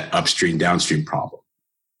is that upstream, downstream problem.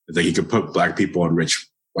 It's like you could put Black people in rich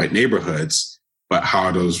white neighborhoods, but how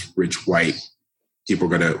are those rich white people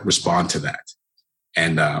going to respond to that?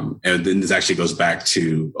 And then this actually goes back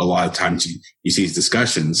to a lot of times you see these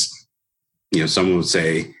discussions, someone would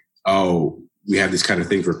say, oh, we have this kind of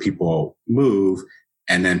thing where people move,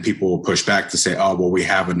 and then people will push back to say, oh, well, we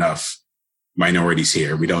have enough minorities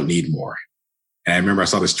here. We don't need more. And I remember I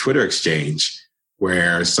saw this Twitter exchange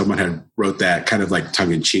where someone had wrote that kind of like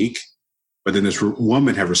tongue in cheek, but then this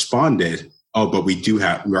woman had responded, oh, but we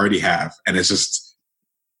already have. And it's just,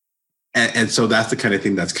 and so that's the kind of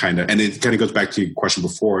thing that's and it kind of goes back to your question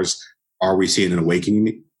before is, are we seeing an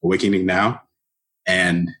awakening now?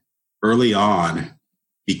 And early on,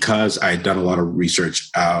 because I had done a lot of research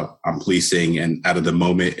on policing and out of the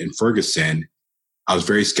moment in Ferguson, I was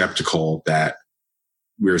very skeptical that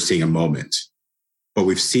we were seeing a moment. But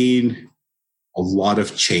we've seen a lot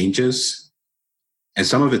of changes, and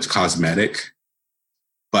some of it's cosmetic.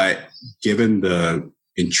 But given the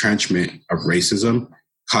entrenchment of racism,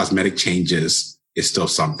 cosmetic changes is still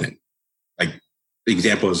something. Like the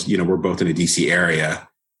example is, we're both in the DC area.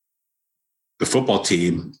 The football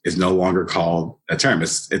team is no longer called a term.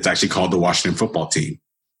 It's actually called the Washington football team,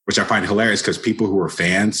 which I find hilarious because people who were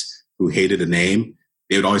fans who hated the name,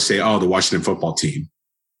 they would always say, oh, the Washington football team.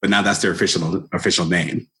 But now that's their official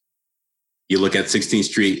name. You look at 16th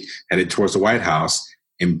Street headed towards the White House,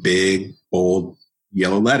 in big, bold,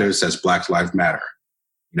 yellow letters says Black Lives Matter.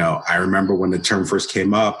 I remember when the term first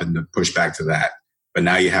came up and the pushback to that. But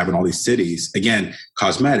now you have in all these cities, again,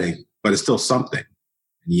 cosmetic, but it's still something.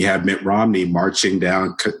 And you have Mitt Romney marching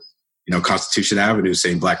down, Constitution Avenue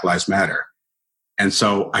saying Black Lives Matter. And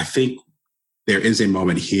so I think there is a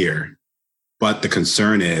moment here, but the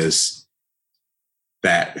concern is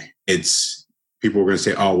that people are going to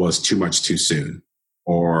say, oh, well, it's too much too soon,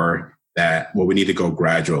 or that, well, we need to go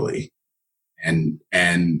gradually. And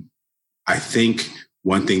I think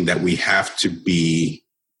one thing that we have to be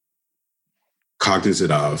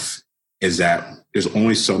cognizant of is that there's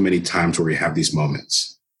only so many times where we have these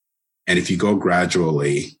moments. And if you go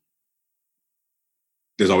gradually,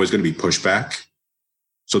 there's always going to be pushback.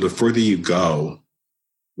 So the further you go,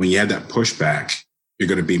 when you have that pushback, you're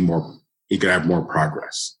going to have more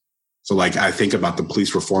progress. So like I think about the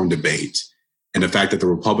police reform debate and the fact that the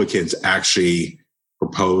Republicans actually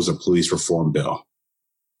proposed a police reform bill.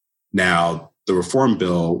 Now, the reform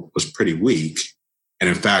bill was pretty weak. And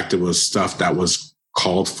in fact, it was stuff that was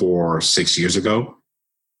called for 6 years ago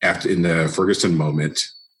in the Ferguson moment.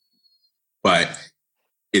 But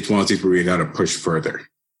it's one of those things where we got to push further.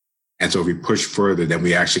 And so if we push further, then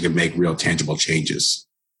we actually can make real tangible changes.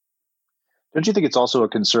 Don't you think it's also a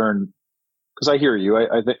concern? Because I hear you.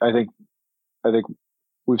 I think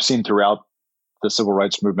we've seen throughout the civil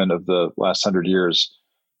rights movement of the last 100 years.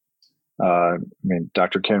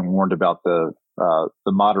 Dr. King warned about the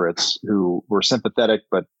moderates who were sympathetic,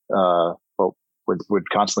 but would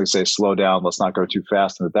constantly say, "Slow down, let's not go too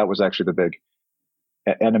fast," and that was actually the big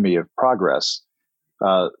enemy of progress.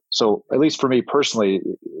 So, at least for me personally,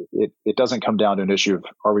 it doesn't come down to an issue of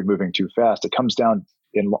are we moving too fast. It comes down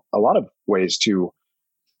in a lot of ways to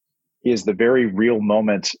is the very real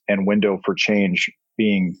moment and window for change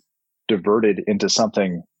being diverted into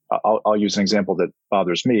something. I'll use an example that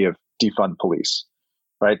bothers me of defund police,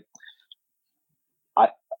 right?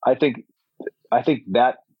 I think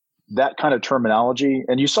that kind of terminology,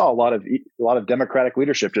 and you saw a lot of Democratic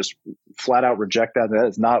leadership just flat out reject that. That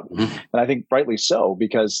is not, and I think rightly so,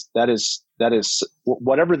 because that is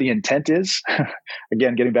whatever the intent is.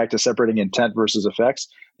 Again, getting back to separating intent versus effects,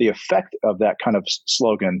 the effect of that kind of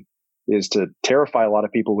slogan is to terrify a lot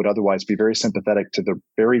of people who would otherwise be very sympathetic to the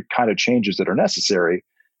very kind of changes that are necessary.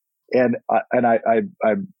 And I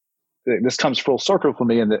this comes full circle for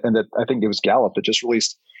me, and that I think it was Gallup that just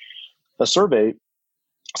released a survey.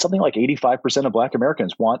 Something like 85% of Black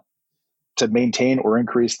Americans want to maintain or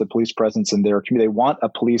increase the police presence in their community. They want a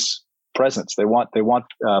police presence. They want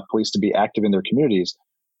police to be active in their communities.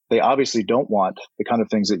 They obviously don't want the kind of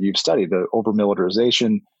things that you've studied, the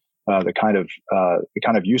over-militarization, the kind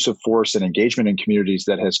of use of force and engagement in communities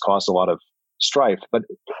that has caused a lot of strife. But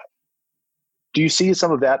do you see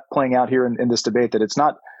some of that playing out here in this debate, that it's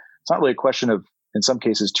not really a question of, in some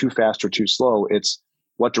cases, too fast or too slow? It's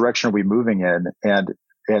what direction are we moving in, and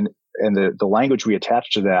the language we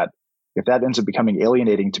attach to that, if that ends up becoming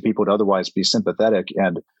alienating to people to otherwise be sympathetic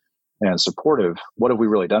and supportive, what have we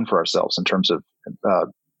really done for ourselves in terms of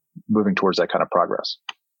moving towards that kind of progress?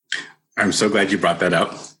 I'm so glad you brought that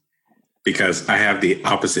up, because I have the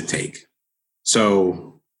opposite take.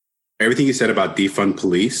 So everything you said about defund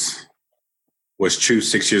police was true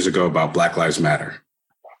 6 years ago about Black Lives Matter.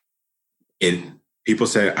 People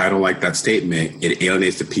say, I don't like that statement. It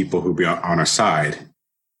alienates the people who be on our side.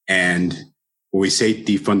 And when we say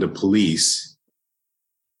defund the police,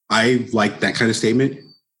 I like that kind of statement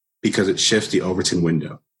because it shifts the Overton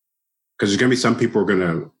window. Because there's going to be some people who are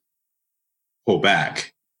going to pull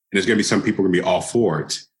back, and there's going to be some people who are going to be all for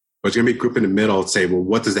it. But there's going to be a group in the middle and say, well,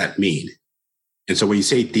 what does that mean? And so when you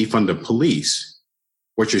say defund the police,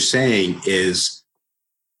 what you're saying is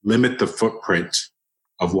limit the footprint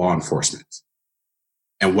of law enforcement.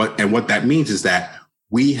 And what that means is that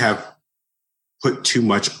we have put too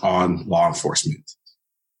much on law enforcement,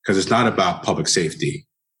 because it's not about public safety,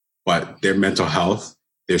 but their mental health,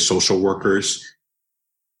 their social workers,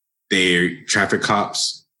 their traffic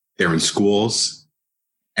cops, they're in schools.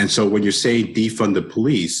 And so when you're saying defund the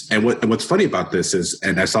police, and what's funny about this is,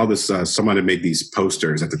 and I saw this, someone had made these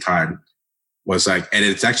posters at the time, was like, and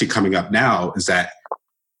it's actually coming up now, is that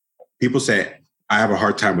people say, I have a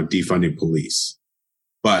hard time with defunding police,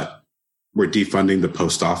 but we're defunding the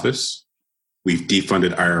post office. We've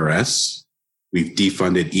defunded IRS. We've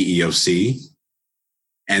defunded EEOC.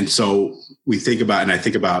 And so we think about, and I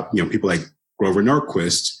think about, people like Grover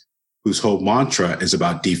Norquist, whose whole mantra is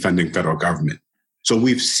about defunding federal government. So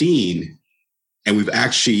we've seen, and we've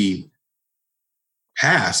actually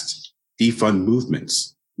passed defund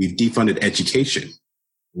movements. We've defunded education.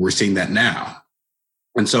 We're seeing that now.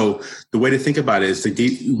 And so the way to think about it is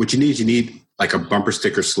what you need like a bumper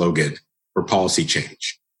sticker slogan for policy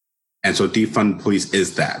change. And so defund police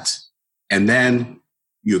is that. And then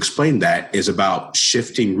you explain that is about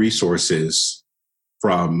shifting resources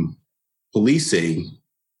from policing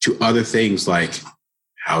to other things like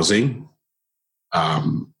housing,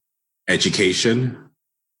 education,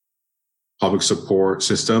 public support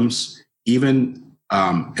systems, even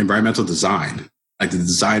environmental design, like the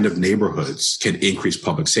design of neighborhoods can increase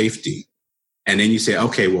public safety. And then you say,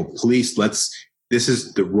 okay, well, police, this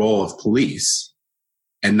is the role of police,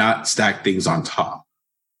 and not stack things on top.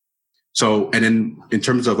 So, and then in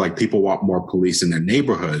terms of like people want more police in their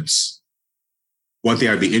neighborhoods, one thing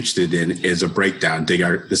I'd be interested in is a breakdown,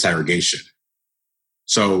 disaggregation.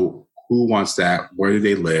 So who wants that? Where do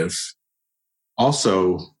they live?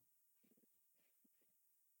 Also,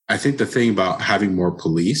 I think the thing about having more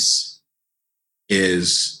police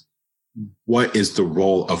is, what is the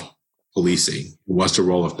role of policing? What's the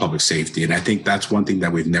role of public safety? And I think that's one thing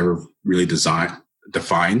that we've never really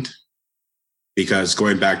defined, because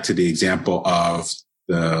going back to the example of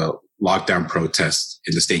the lockdown protests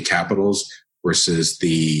in the state capitals versus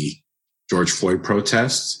the George Floyd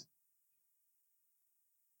protests,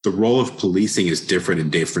 the role of policing is different in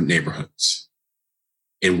different neighborhoods.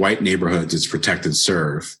 In white neighborhoods, it's protect and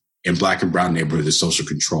serve. In black and brown neighborhoods, it's social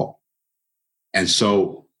control. And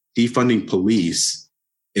so defunding police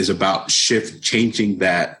is about changing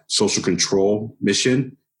that social control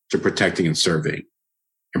mission to protecting and serving.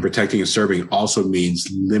 And protecting and serving also means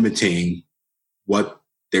limiting what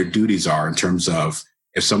their duties are in terms of,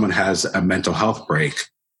 if someone has a mental health break,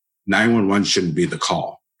 911 shouldn't be the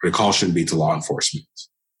call. The call shouldn't be to law enforcement.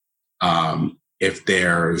 If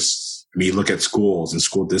there's, look at schools and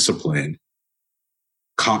school discipline,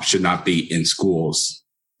 cops should not be in schools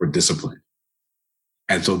for discipline.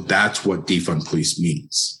 And so that's what defund police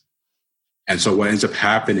means. And so what ends up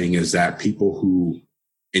happening is that people who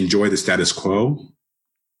enjoy the status quo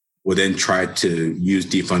will then try to use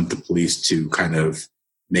defund the police to kind of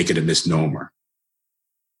make it a misnomer.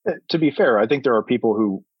 To be fair, I think there are people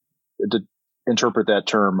who interpret that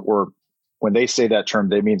term, or when they say that term,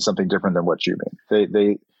 they mean something different than what you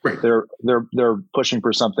mean. Right. They're pushing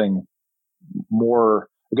for something more,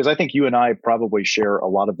 because I think you and I probably share a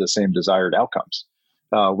lot of the same desired outcomes,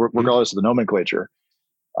 regardless of the nomenclature.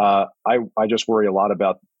 I just worry a lot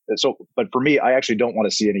about. But for me, I actually don't want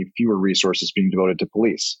to see any fewer resources being devoted to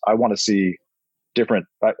police. I want to see different.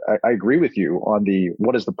 I agree with you on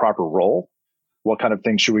what is the proper role. What kind of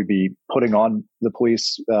things should we be putting on the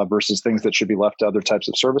police versus things that should be left to other types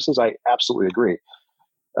of services? I absolutely agree.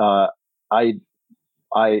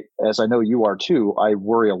 as I know you are too, I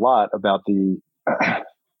worry a lot about the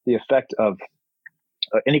effect of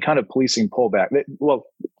any kind of policing pullback. Well,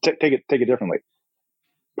 take it differently.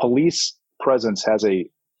 Police presence has a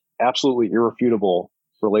absolutely irrefutable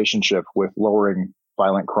relationship with lowering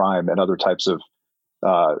violent crime and other types of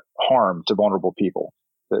harm to vulnerable people.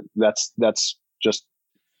 That's just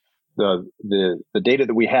the data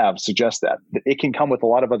that we have suggests that it can come with a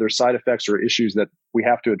lot of other side effects or issues that we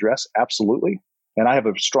have to address. Absolutely. And I have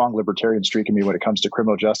a strong libertarian streak in me when it comes to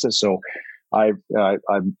criminal justice. So I'm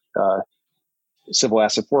civil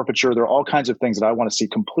asset forfeiture. There are all kinds of things that I want to see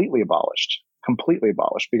completely abolished,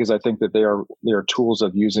 because I think that they are tools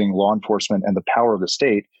of using law enforcement and the power of the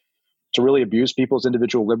state to really abuse people's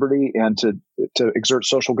individual liberty and to exert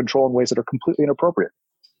social control in ways that are completely inappropriate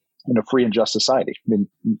in a free and just society. I mean,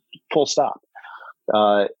 full stop.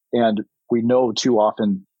 And we know too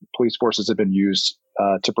often police forces have been used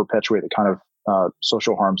to perpetuate the kind of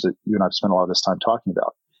social harms that you and I've spent a lot of this time talking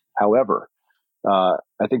about. However,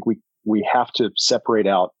 I think we have to separate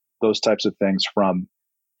out those types of things from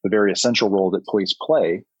the very essential role that police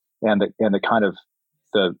play, and the kind of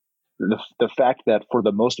the fact that for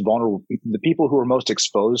the most vulnerable, the people who are most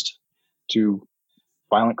exposed to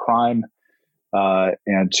violent crime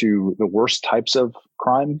and to the worst types of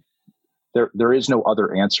crime, there is no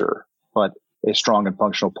other answer but a strong and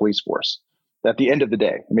functional police force. At the end of the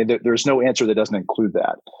day, I mean, there's no answer that doesn't include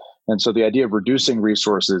that. And so the idea of reducing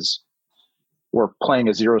resources or playing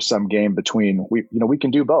a zero-sum game between, we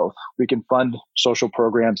can do both. We can fund social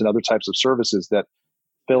programs and other types of services that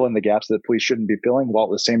fill in the gaps that police shouldn't be filling, while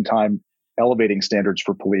at the same time elevating standards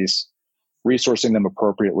for police, resourcing them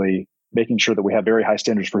appropriately, making sure that we have very high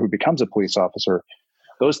standards for who becomes a police officer.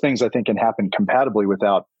 Those things I think can happen compatibly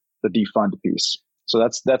without the defund piece. So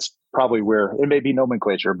that's probably where it may be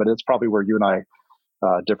nomenclature, but it's probably where you and I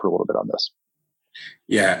differ a little bit on this.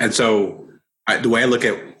 Yeah. And so the way I look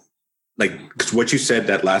at, because what you said,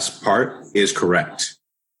 that last part is correct,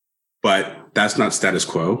 but that's not status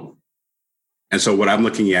quo. And so what I'm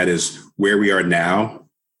looking at is where we are now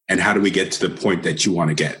and how do we get to the point that you want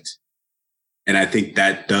to get? And I think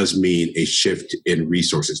that does mean a shift in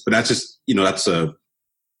resources, but that's just, that's a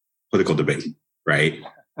political debate, right?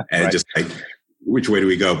 And right. Just like, which way do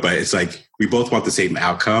we go? But it's like, we both want the same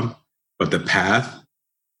outcome, but the path,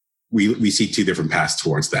 we see two different paths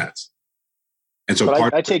towards that. And so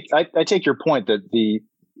I take your point that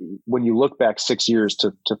when you look back 6 years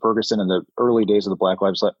to Ferguson and the early days of the Black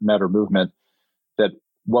Lives Matter movement, that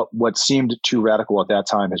what seemed too radical at that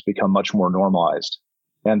time has become much more normalized,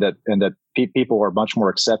 and that people are much more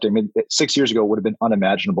accepting. I mean, 6 years ago it would have been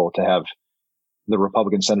unimaginable to have the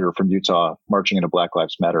Republican senator from Utah marching in a Black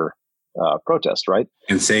Lives Matter protest, right?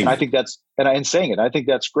 And saying it. I think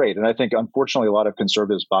that's great. And I think unfortunately a lot of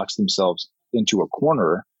conservatives box themselves into a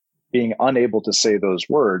corner, being unable to say those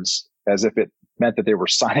words as if it meant that they were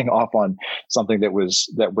signing off on something that was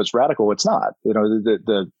radical. It's not.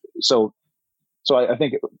 So I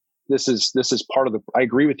think this is part of I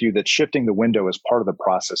agree with you that shifting the window is part of the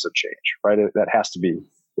process of change, right? That has to be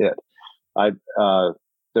it.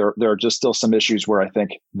 There are just still some issues where I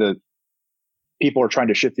think the people are trying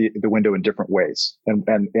to shift the window in different ways and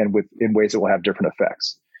in ways that will have different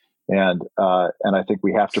effects. And I think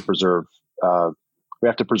we have to preserve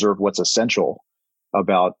what's essential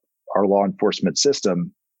about our law enforcement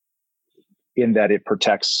system, in that it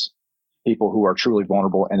protects people who are truly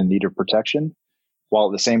vulnerable and in need of protection, while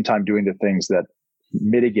at the same time doing the things that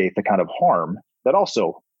mitigate the kind of harm that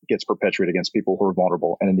also gets perpetuated against people who are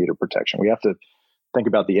vulnerable and in need of protection. We have to think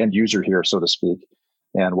about the end user here, so to speak,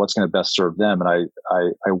 and what's going to best serve them. And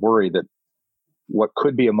I worry that what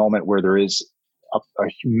could be a moment where there is a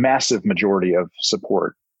massive majority of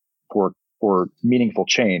support for meaningful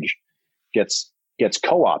change gets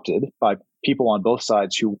co-opted by people on both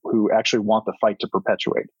sides who actually want the fight to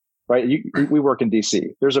perpetuate. Right? We work in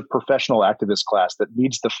DC. There's a professional activist class that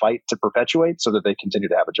needs the fight to perpetuate so that they continue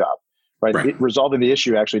to have a job. Right? Resolving the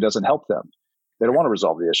issue actually doesn't help them. They don't want to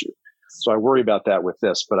resolve the issue. So I worry about that with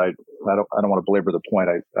this, but I don't want to belabor the point.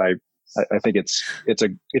 I think it's a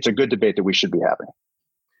good debate that we should be having.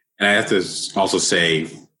 And I have to also say I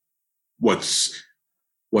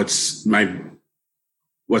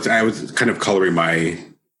was kind of coloring my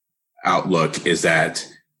outlook is that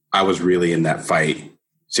I was really in that fight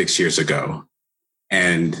 6 years ago,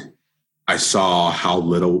 and I saw how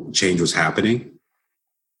little change was happening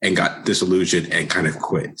and got disillusioned and kind of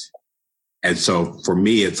quit. And so for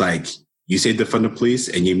me, it's like, you say defund the police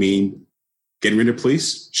and you mean getting rid of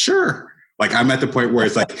police? Sure. Like, I'm at the point where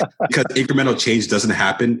it's like, because incremental change doesn't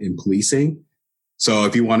happen in policing. So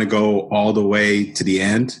if you want to go all the way to the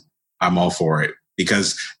end, I'm all for it.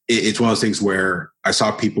 because it's one of those things where I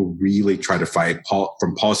saw people really try to fight,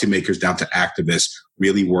 from policymakers down to activists,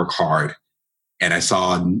 really work hard. And I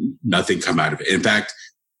saw nothing come out of it. In fact,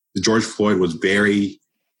 George Floyd was very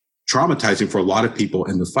traumatizing for a lot of people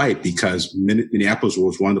in the fight, because Minneapolis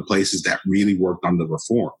was one of the places that really worked on the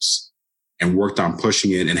reforms and worked on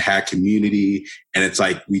pushing it and had community. And it's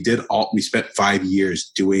like we spent 5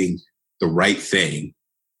 years doing the right thing,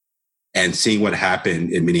 and seeing what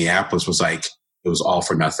happened in Minneapolis was like, it was all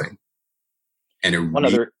for nothing. And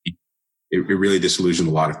it really disillusioned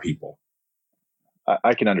a lot of people.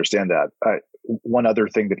 I can understand that. One other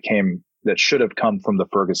thing that should have come from the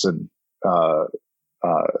Ferguson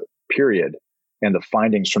period and the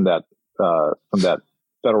findings from that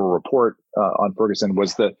federal report on Ferguson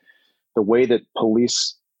was the way that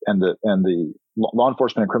police and the law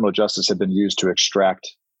enforcement and criminal justice had been used to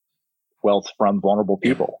extract wealth from vulnerable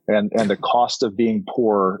people, and the cost of being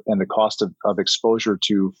poor and the cost of exposure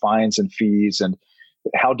to fines and fees, and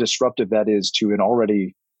how disruptive that is to an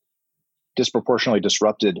already disproportionately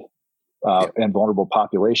disrupted and vulnerable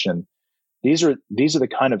population. These are the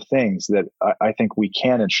kind of things that I think we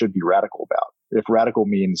can and should be radical about. If radical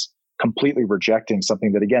means completely rejecting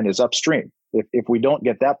something that, again, is upstream. If we don't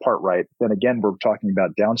get that part right, then again, we're talking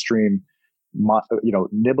about downstream,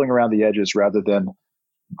 nibbling around the edges, rather than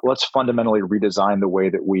let's fundamentally redesign the way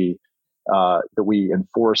that we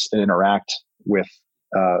enforce and interact with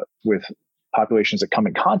populations that come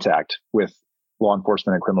in contact with law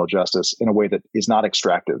enforcement and criminal justice in a way that is not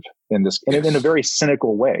extractive in a very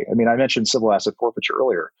cynical way. I mean, I mentioned civil asset forfeiture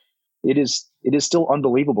earlier. It is still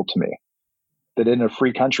unbelievable to me that in a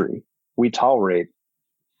free country we tolerate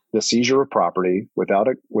the seizure of property without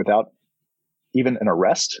even an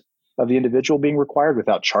arrest of the individual being required,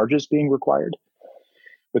 without charges being required,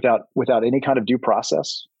 without any kind of due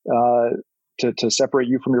process to separate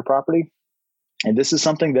you from your property. And this is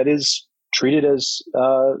something that is treated as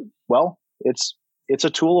it's a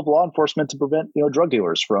tool of law enforcement to prevent drug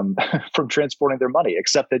dealers from transporting their money,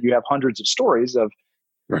 except that you have hundreds of stories of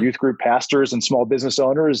youth group pastors and small business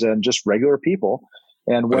owners and just regular people.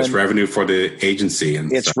 And it's revenue for the agency,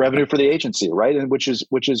 revenue for the agency, right? And which is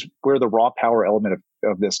where the raw power element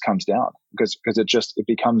of this comes down, because it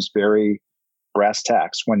becomes very brass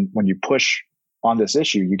tacks when you push on this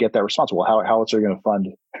issue. You get that response. Well, how else are you going to fund?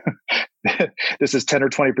 This is 10 or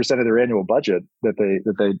 20% of their annual budget that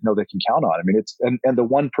they know they can count on. I mean, it's and the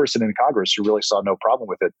one person in Congress who really saw no problem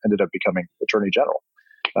with it ended up becoming Attorney General,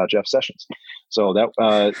 Jeff Sessions. So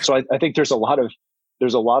I think there are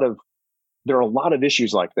a lot of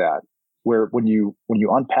issues like that where when you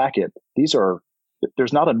unpack it,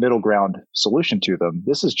 there's not a middle ground solution to them.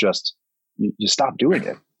 This is just you stop doing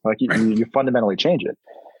it. Like you fundamentally change it.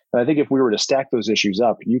 And I think if we were to stack those issues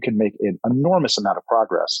up, you can make an enormous amount of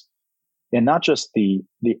progress. And not just the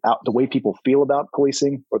way people feel about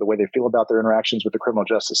policing or the way they feel about their interactions with the criminal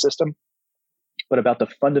justice system, but about the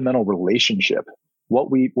fundamental relationship, what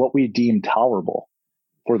we deem tolerable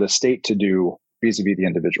for the state to do vis-a-vis the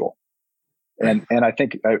individual. And I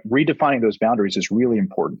think redefining those boundaries is really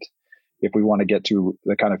important if we want to get to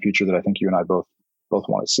the kind of future that I think you and I both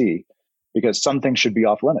want to see, because some things should be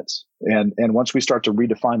off limits. And once we start to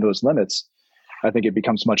redefine those limits, I think it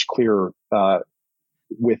becomes much clearer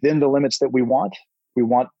within the limits that we want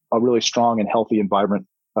a really strong and healthy and vibrant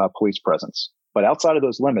police presence. But outside of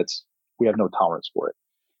those limits, we have no tolerance for it.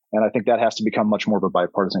 And I think that has to become much more of a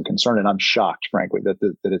bipartisan concern. And I'm shocked, frankly, that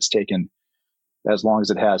it's taken as long as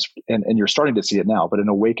it has. And you're starting to see it now, but an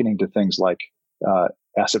awakening to things like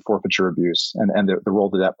asset forfeiture abuse and the role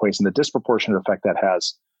that that plays and the disproportionate effect that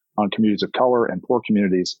has on communities of color and poor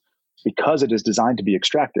communities, because it is designed to be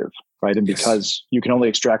extractive, right? And because you can only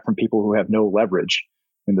extract from people who have no leverage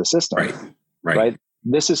in the system, right?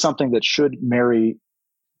 This is something that should marry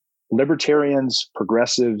libertarians,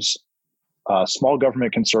 progressives, small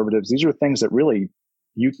government conservatives. These are things that really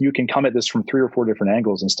you can come at this from 3 or 4 different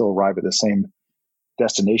angles and still arrive at the same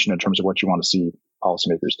destination in terms of what you want to see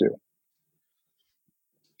policymakers do.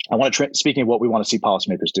 I want to speaking of what we want to see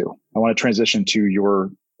policymakers do, I want to transition to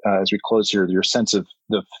your as we close here, your sense of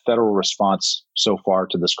the federal response so far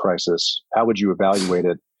to this crisis. How would you evaluate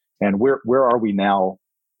it? And where are we now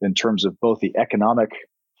in terms of both the economic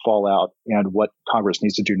fallout and what Congress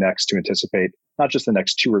needs to do next to anticipate not just the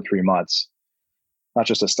next 2 or 3 months, not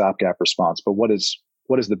just a stopgap response, but what does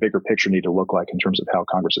the bigger picture need to look like in terms of how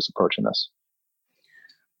Congress is approaching this?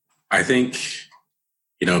 I think,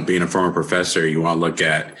 being a former professor, you want to look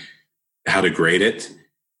at how to grade it.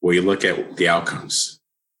 Well, you look at the outcomes.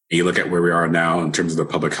 And you look at where we are now in terms of the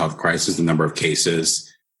public health crisis, the number of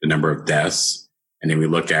cases, the number of deaths, and then we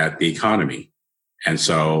look at the economy. And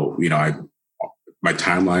so, my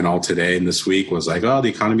timeline all today and this week was like, oh, the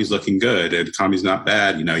economy's looking good. The economy's not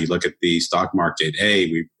bad. You know, you look at the stock market.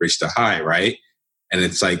 Hey, we've reached a high, right? And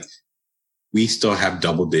it's like, we still have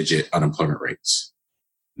double-digit unemployment rates.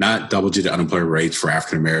 Not double-digit unemployment rates for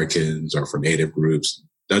African Americans or for Native groups.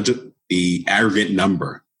 The aggregate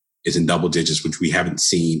number is in double digits, which we haven't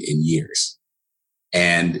seen in years.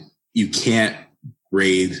 And you can't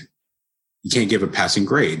give a passing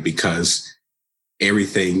grade because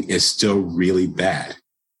everything is still really bad.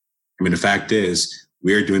 I mean, the fact is,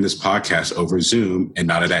 we're doing this podcast over Zoom and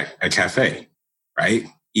not at a cafe, right?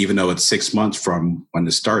 Even though it's 6 months from when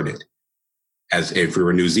it started. As if we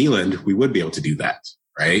were in New Zealand, we would be able to do that,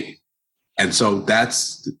 right? And so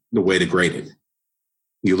that's the way to grade it.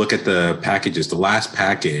 You look at the packages, the last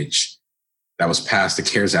package that was passed, the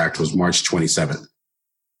CARES Act, was March 27th.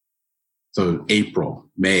 So April,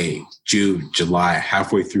 May, June, July,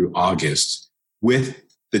 halfway through August, with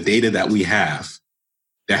the data that we have,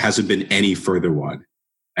 there hasn't been any further one.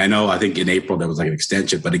 I think in April there was like an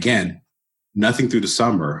extension, but again, nothing through the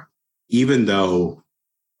summer, even though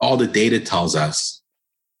all the data tells us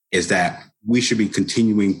is that we should be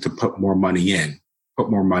continuing to put more money in.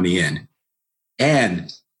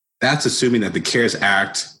 And that's assuming that the CARES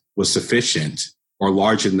Act was sufficient or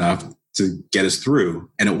large enough to get us through,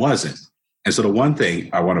 and it wasn't. And so the one thing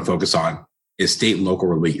I want to focus on is state and local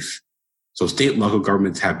relief. So state and local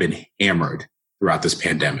governments have been hammered throughout this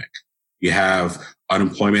pandemic. You have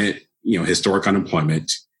unemployment, historic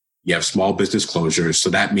unemployment. You have small business closures. So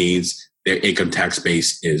that means their income tax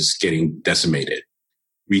base is getting decimated.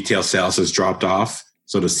 Retail sales has dropped off.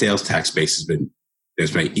 So the sales tax base has been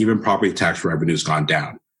decimated. Even property tax revenue has gone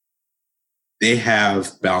down. They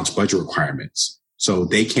have balanced budget requirements. So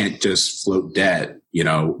they can't just float debt,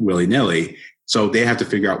 willy-nilly. So they have to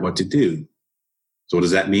figure out what to do. So what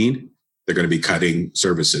does that mean? They're going to be cutting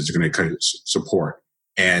services. They're going to cut support.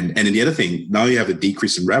 And then the other thing, not only have a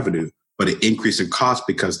decrease in revenue, but an increase in cost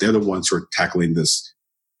because they're the ones who are tackling this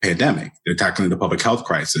pandemic. They're tackling the public health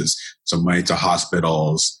crisis. So money to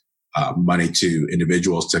hospitals, money to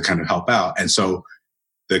individuals to kind of help out. And so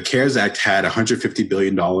the CARES Act had $150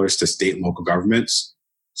 billion to state and local governments.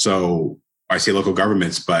 So I say local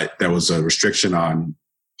governments, but there was a restriction on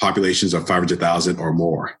populations of 500,000 or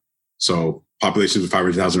more. So populations of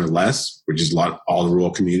 500,000 or less, which is all the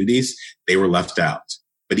rural communities, they were left out.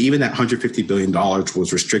 But even that $150 billion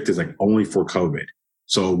was restricted like only for COVID.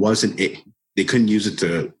 So they couldn't use it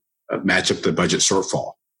to match up the budget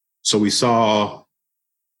shortfall. So we saw,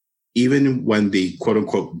 even when the quote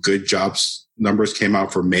unquote good jobs numbers came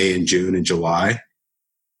out for May and June and July,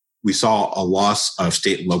 we saw a loss of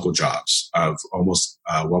state and local jobs of almost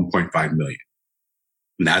 1.5 million.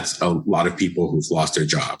 And that's a lot of people who've lost their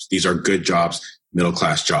jobs. These are good jobs,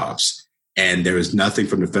 middle-class jobs. And there is nothing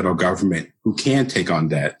from the federal government who can take on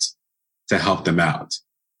debt to help them out.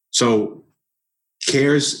 So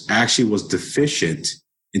CARES actually was deficient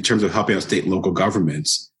in terms of helping out state and local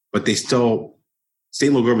governments, but state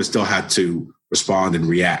and local governments still had to respond and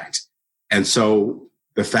react. And so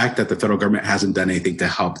the fact that the federal government hasn't done anything to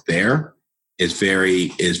help there is very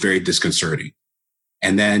disconcerting.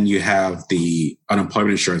 And then you have the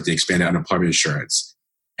unemployment insurance, the expanded unemployment insurance.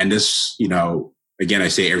 And this, again, I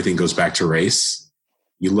say everything goes back to race.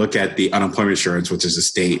 You look at the unemployment insurance, which is a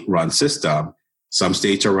state-run system. Some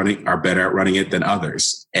states are better at running it than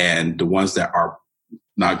others. And the ones that are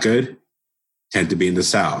not good tend to be in the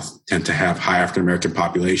South, tend to have high African-American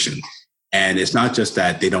population. And it's not just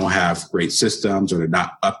that they don't have great systems or they're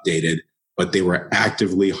not updated, but they were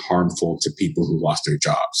actively harmful to people who lost their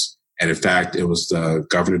jobs. And in fact, it was the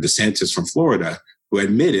Governor DeSantis from Florida who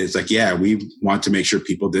admitted, it's like, yeah, we want to make sure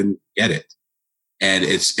people didn't get it. And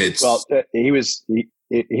he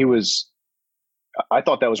was, I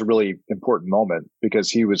thought that was a really important moment because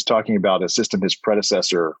he was talking about a system his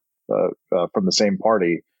predecessor from the same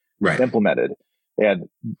party implemented and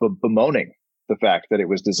bemoaning the fact that it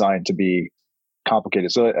was designed to be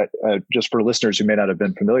complicated. So just for listeners who may not have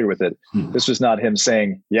been familiar with it, this was not him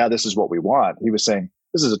saying, yeah, this is what we want. He was saying,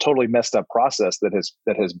 this is a totally messed up process that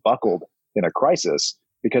has buckled in a crisis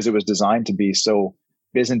because it was designed to be so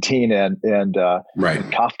Byzantine and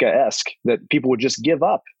Kafkaesque that people would just give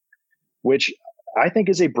up, which I think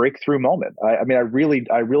is a breakthrough moment. I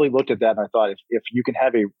really looked at that and I thought, if you can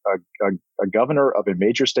have a governor of a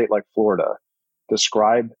major state like Florida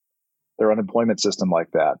describe their unemployment system like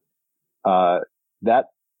that,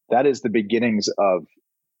 that is the beginnings of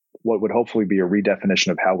what would hopefully be a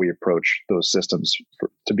redefinition of how we approach those systems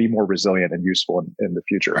to be more resilient and useful in the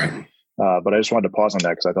future. Right. But I just wanted to pause on that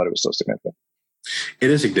because I thought it was so significant. It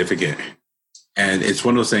is significant. And it's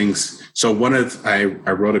one of those things. So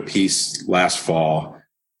I wrote a piece last fall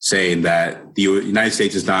saying that the United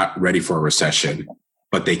States is not ready for a recession,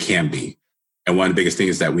 but they can be. And one of the biggest things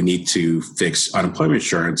is that we need to fix unemployment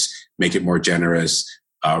insurance, make it more generous,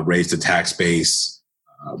 raise the tax base.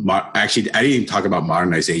 Actually, I didn't even talk about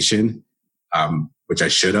modernization, which I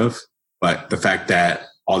should have. But the fact that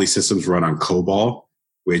all these systems run on COBOL,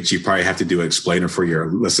 which you probably have to do an explainer for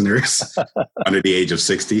your listeners under the age of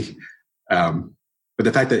 60. But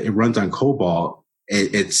the fact that it runs on COBOL,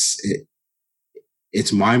 it's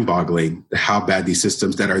mind-boggling how bad these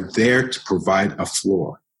systems that are there to provide a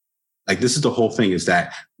floor. Like, this is the whole thing, is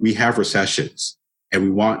that we have recessions and we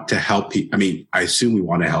want to help people. I mean, I assume we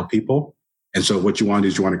want to help people. And so what you want to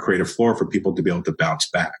do is you want to create a floor for people to be able to bounce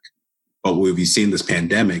back. But we've seen this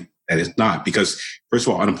pandemic that is not, because first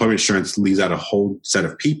of all, unemployment insurance leaves out a whole set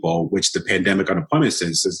of people, which the pandemic unemployment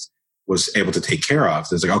census was able to take care of.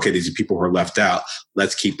 So it's like, okay, these are people who are left out.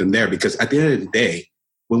 Let's keep them there. Because at the end of the day,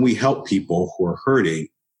 when we help people who are hurting,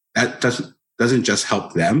 that doesn't just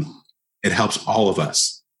help them. It helps all of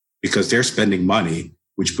us because they're spending money,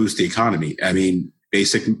 which boosts the economy. I mean,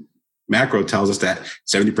 basic macro tells us that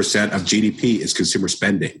 70% of GDP is consumer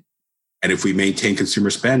spending. And if we maintain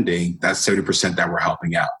consumer spending, that's 70% that we're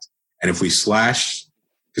helping out. And if we slash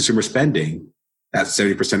consumer spending, that's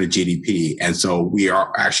 70% of GDP. And so we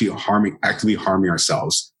are actually actively harming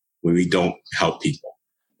ourselves when we don't help people.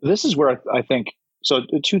 This is where I think, so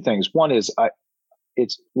two things. One is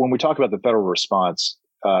it's when we talk about the federal response,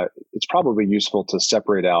 it's probably useful to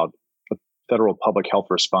separate out the federal public health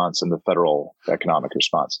response and the federal economic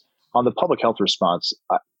response. On the public health response,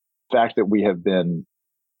 the fact that we have been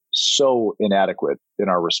so inadequate in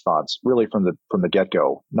our response, really from the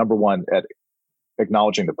get-go. Number one, at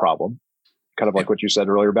acknowledging the problem, kind of like what you said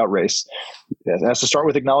earlier about race. It has to start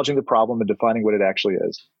with acknowledging the problem and defining what it actually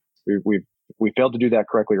is. We failed to do that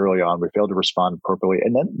correctly early on. We failed to respond appropriately,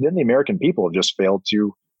 and then the American people have just failed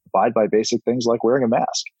to abide by basic things like wearing a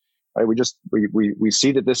mask. Right? We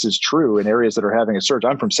see that this is true in areas that are having a surge.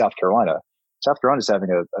 I'm from South Carolina. South Carolina is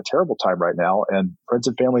having a terrible time right now, and friends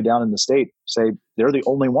and family down in the state say they're the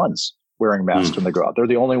only ones wearing masks when they go out. They're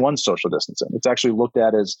the only ones social distancing. It's actually looked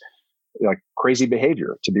at as like crazy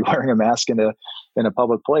behavior to be wearing a mask in a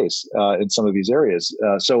public place in some of these areas.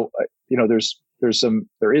 So there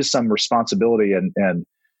is some responsibility and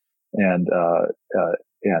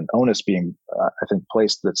onus being I think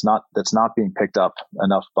placed that's not being picked up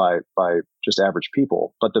enough by just average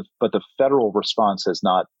people. But the federal response has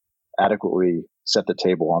not adequately set the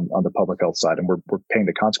table on the public health side, and we're paying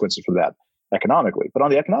the consequences for that economically. But on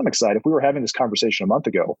the economic side, if we were having this conversation a month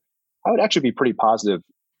ago, I would actually be pretty positive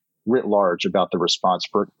writ large about the response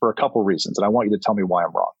for a couple of reasons, and I want you to tell me why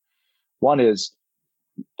I'm wrong. One is,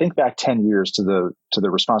 think back 10 years to the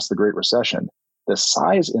response to the Great Recession. The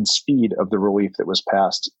size and speed of the relief that was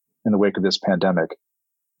passed in the wake of this pandemic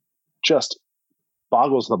just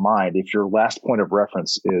boggles the mind if your last point of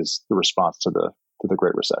reference is the response to the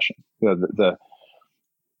Great Recession.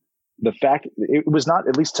 The fact, it was not,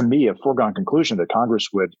 at least to me, a foregone conclusion that Congress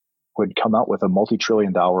would come out with a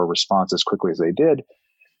multi-trillion-dollar response as quickly as they did,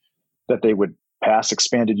 that they would pass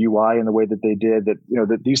expanded UI in the way that they did,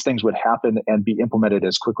 that these things would happen and be implemented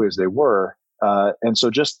as quickly as they were. And so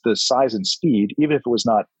just the size and speed, even if it was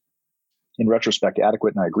not in retrospect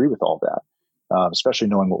adequate, and I agree with all that, especially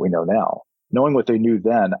knowing what we know now, knowing what they knew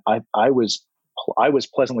then, I was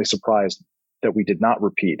pleasantly surprised that we did not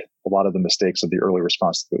repeat a lot of the mistakes of the early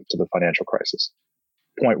response to the financial crisis.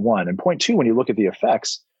 Point one. And point two, when you look at the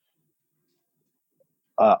effects,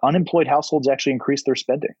 unemployed households actually increased their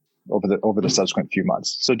spending over the subsequent few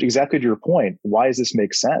months. So exactly to your point, why does this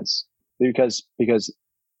make sense? Because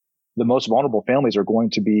the most vulnerable families are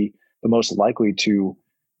going to be the most likely to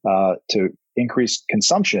increase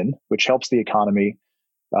consumption, which helps the economy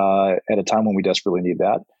at a time when we desperately need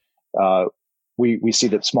that. We see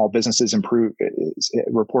that small businesses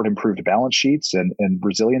report improved balance sheets and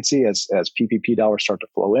resiliency as PPP dollars start to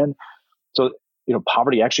flow in. So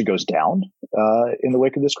poverty actually goes down in the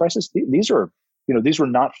wake of this crisis. These were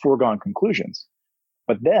not foregone conclusions.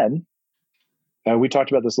 But then we talked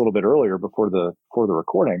about this a little bit earlier before the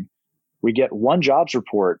recording. We get one jobs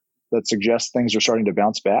report that suggests things are starting to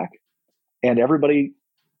bounce back, and everybody,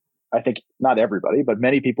 I think not everybody, but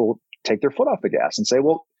many people take their foot off the gas and say,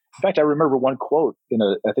 well. In fact, I remember one quote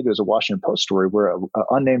I think it was a Washington Post story where an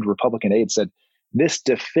unnamed Republican aide said, "This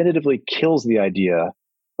definitively kills the idea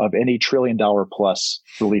of any $1 trillion plus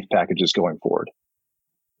relief packages going forward."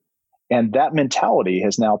 And that mentality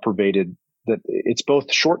has now pervaded that it's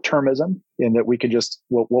both short-termism in that we can just,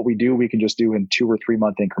 we can just do in 2 or 3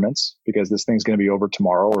 month increments because this thing's going to be over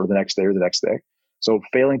tomorrow or the next day or the next day. So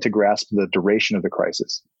failing to grasp the duration of the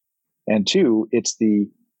crisis. And two,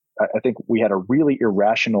 I think we had a really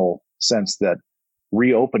irrational sense that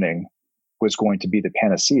reopening was going to be the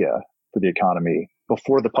panacea for the economy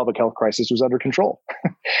before the public health crisis was under control.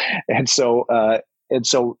 And so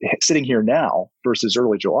sitting here now versus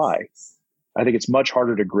early July, I think it's much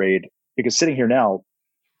harder to grade, because sitting here now,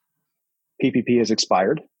 PPP has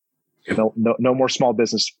expired. Yep. No more small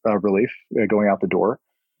business relief going out the door.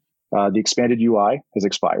 The expanded UI has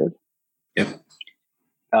expired. Yep.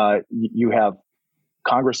 You have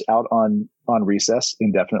Congress out on recess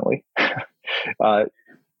indefinitely.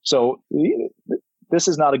 So this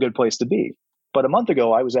is not a good place to be. But a month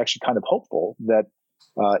ago, I was actually kind of hopeful that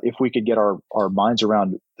if we could get our minds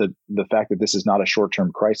around the fact that this is not a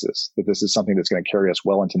short-term crisis, that this is something that's going to carry us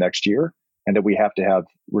well into next year, and that we have to have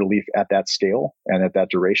relief at that scale and at that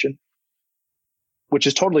duration, which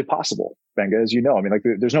is totally possible, Benga, as you know. I mean, like,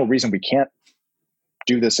 there's no reason we can't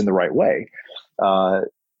do this in the right way.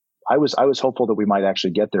 I was hopeful that we might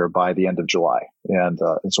actually get there by the end of July, and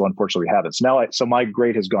so unfortunately we haven't. So my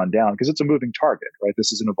grade has gone down because it's a moving target, right?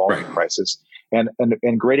 This is an evolving crisis, and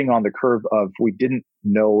grading on the curve of, we didn't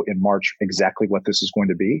know in March exactly what this is going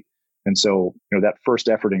to be, and so that first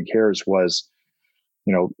effort in CARES was,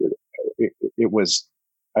 it was,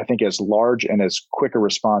 I think, as large and as quick a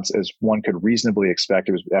response as one could reasonably expect.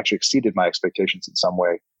 It was actually exceeded my expectations in some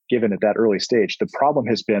way, given at that early stage. The problem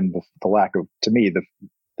has been the lack of, to me,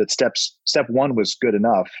 that step one was good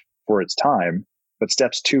enough for its time, but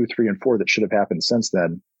steps 2, 3, and 4 that should have happened since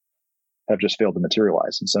then have just failed to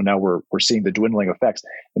materialize. And so now we're seeing the dwindling effects.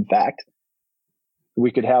 In fact,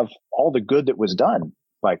 we could have all the good that was done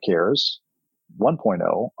by CARES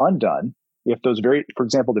 1.0 undone if for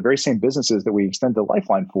example, the very same businesses that we extend the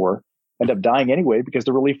lifeline for end up dying anyway because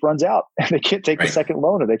the relief runs out and they can't take the second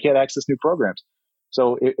loan or they can't access new programs.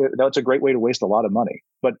 So that's a great way to waste a lot of money.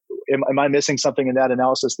 But am I missing something in that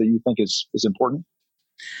analysis that you think is important?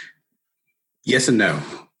 Yes and no.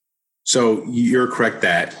 So you're correct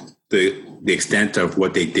that the extent of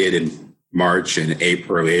what they did in March and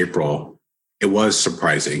early April, it was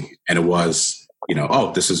surprising, and it was,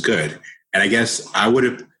 oh, this is good. And I guess I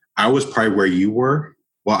was probably where you were.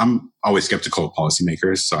 Well, I'm always skeptical of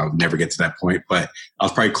policymakers, so I'll never get to that point. But I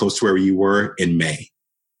was probably close to where you were in May,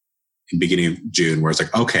 in beginning of June, where it's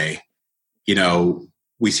like, okay,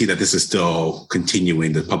 we see that this is still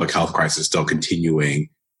continuing. The public health crisis is still continuing,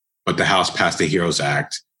 but the House passed the HEROES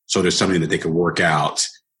Act. So there's something that they could work out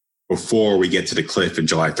before we get to the cliff in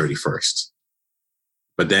July 31st.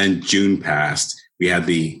 But then June passed. We had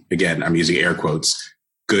again, I'm using air quotes,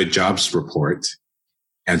 good jobs report.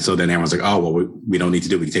 And so then everyone's like, oh, well, we don't need to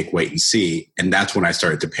do it. We can wait and see. And that's when I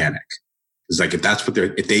started to panic. It's like,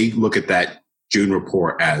 if they look at that June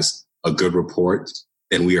report as a good report,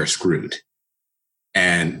 then we are screwed.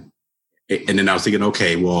 And then I was thinking,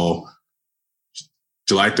 okay, well,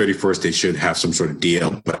 July 31st, they should have some sort of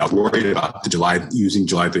deal. But I was worried about using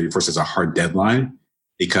July 31st as a hard deadline,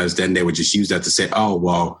 because then they would just use that to say, oh,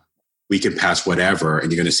 well, we can pass whatever.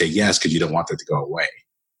 And you're going to say yes because you don't want that to go away.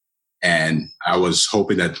 And I was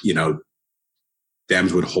hoping that,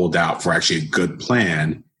 Dems would hold out for actually a good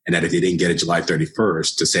plan, and that if they didn't get it July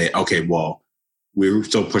 31st, to say, okay, well, we're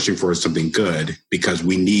still pushing for something good because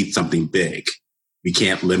we need something big. We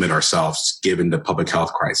can't limit ourselves given the public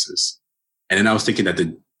health crisis. And then I was thinking that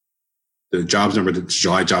the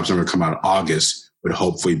July jobs number come out in August would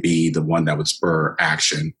hopefully be the one that would spur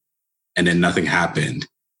action. And then nothing happened.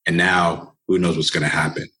 And now who knows what's going to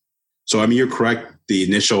happen. So, I mean, you're correct. The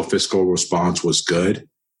initial fiscal response was good,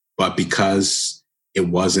 but because it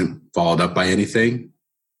wasn't followed up by anything.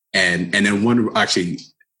 And then one of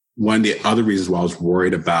the other reasons why I was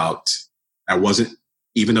worried about,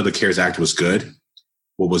 even though the CARES Act was good,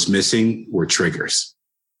 what was missing were triggers.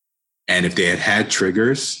 And if they had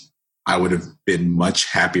triggers, I would have been much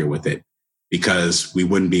happier with it, because we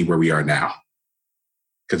wouldn't be where we are now.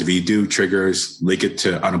 Because if you do triggers, link it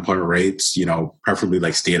to unemployment rates, preferably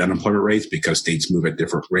like state unemployment rates, because states move at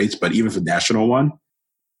different rates. But even for the national one,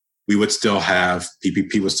 we would still have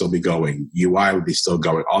PPP would still be going. UI would be still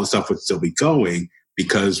going. All the stuff would still be going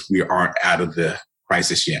because we aren't out of the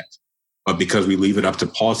crisis yet. But because we leave it up to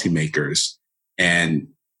policymakers, and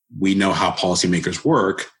we know how policymakers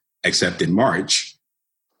work, except in March,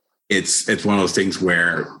 it's one of those things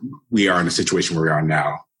where we are in a situation where we are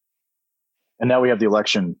now. And now we have the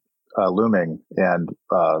election looming, and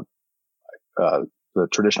the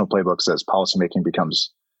traditional playbook says policymaking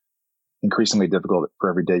becomes increasingly difficult for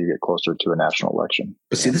every day you get closer to a national election.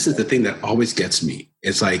 But see, this is the thing that always gets me.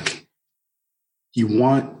 It's like, you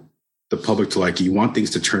want the public to you want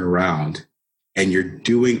things to turn around, and you're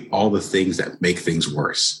doing all the things that make things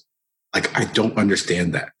worse. Like, I don't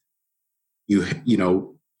understand that. You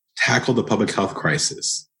know, tackle the public health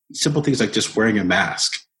crisis. Simple things like just wearing a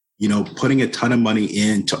mask, you know, putting a ton of money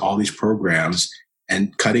into all these programs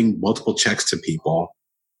and cutting multiple checks to people.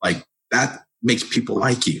 Like, that makes people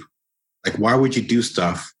like you. Like, why would you do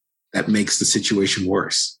stuff that makes the situation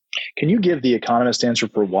worse? Can you give the economist answer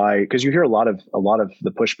for why? Because you hear a lot of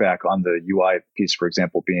the pushback on the UI piece, for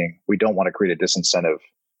example, being we don't want to create a disincentive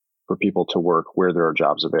for people to work where there are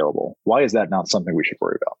jobs available. Why is that not something we should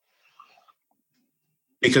worry about?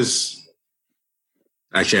 Because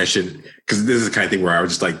actually, I should, because this is the kind of thing where I would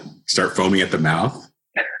just like start foaming at the mouth.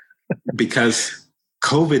 Because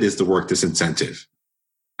COVID is the work disincentive.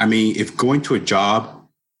 I mean, if going to a job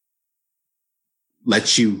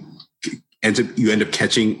lets you end up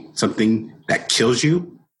catching something that kills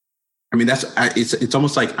you, I mean, it's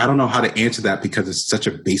almost like I don't know how to answer that because it's such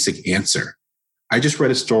a basic answer. I just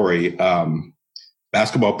read a story,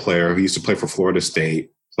 basketball player who used to play for Florida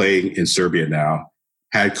State, playing in Serbia now,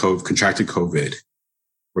 had contracted COVID,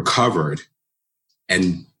 recovered,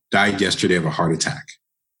 and died yesterday of a heart attack.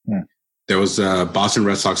 Yeah. There was a Boston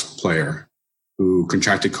Red Sox player who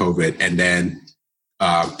contracted COVID and then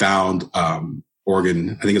found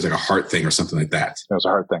organ, I think it was like a heart thing or something like that. It was a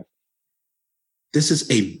heart thing. This is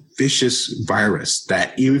a vicious virus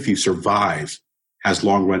that even if you survive, has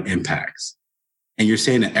long run impacts. And you're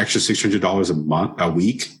saying an extra $600 a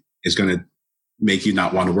week is going to make you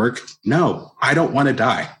not want to work? No, I don't want to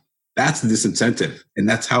die. That's the disincentive. And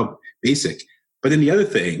that's how basic. But then the other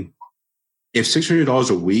thing, if $600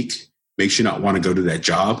 a week makes you not want to go to that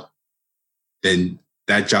job, then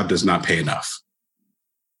that job does not pay enough.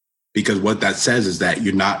 Because what that says is that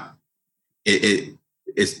you're not,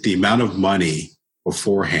 it's the amount of money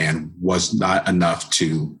beforehand was not enough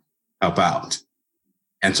to help out.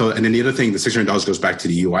 And then the other thing, the $600 goes back to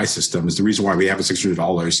the UI system, is the reason why we have a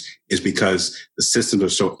 $600 is because the systems are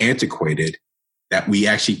so antiquated that we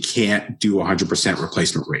actually can't do 100%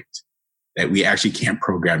 replacement rate, that we actually can't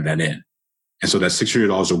program that in. And so that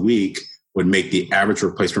 $600 a week would make the average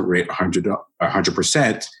replacement rate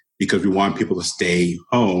 100% because we want people to stay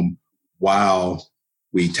home while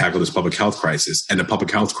we tackle this public health crisis. And the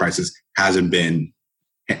public health crisis hasn't been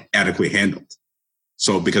adequately handled.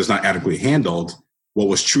 So because it's not adequately handled, what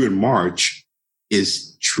was true in March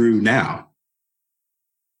is true now.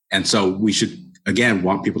 And so we should, again,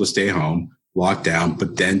 want people to stay home, lock down,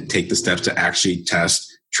 but then take the steps to actually test,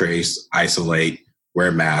 trace, isolate,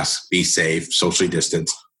 wear masks, be safe, socially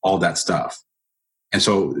distance, all that stuff. And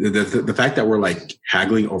so the fact that we're like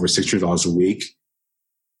haggling over $600 a week,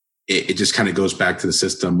 it just kind of goes back to the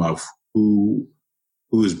system of who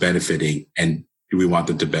is benefiting and do we want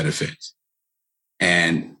them to benefit?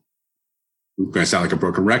 And I'm going to sound like a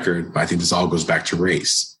broken record, but I think this all goes back to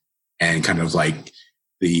race and kind of like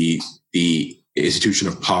the institution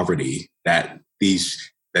of poverty that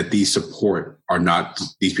these people are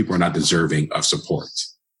not deserving of support.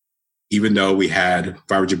 Even though we had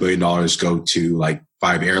 $500 billion go to like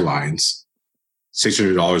 5 airlines,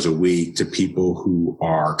 $600 a week to people who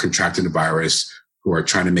are contracting the virus, who are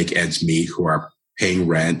trying to make ends meet, who are paying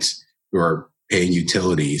rent, who are paying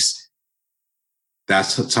utilities.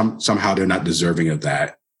 That's somehow they're not deserving of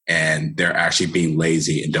that. And they're actually being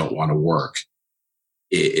lazy and don't want to work.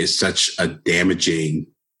 It is such a damaging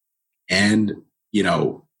and, you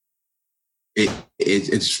know,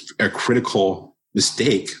 it's a critical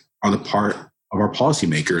mistake on the part of our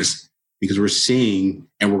policymakers because we're seeing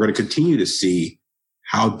and we're going to continue to see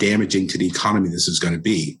how damaging to the economy this is going to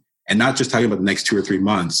be. And not just talking about the next 2 or 3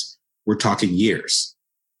 months, we're talking years.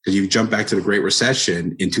 Because you jump back to the Great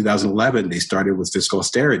Recession in 2011, they started with fiscal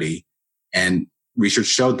austerity and research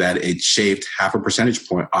showed that it shaved 0.5 percentage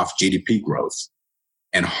point off GDP growth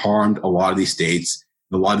and harmed a lot of these states,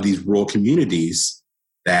 a lot of these rural communities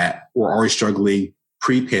that were already struggling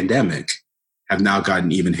pre-pandemic have now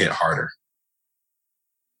gotten even hit harder.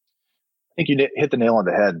 I think you hit the nail on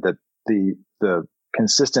the head that the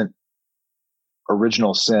consistent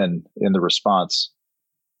original sin in the response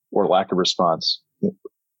or lack of response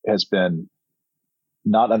has been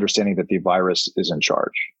not understanding that the virus is in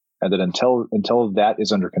charge and that until that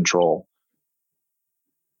is under control,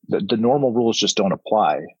 the normal rules just don't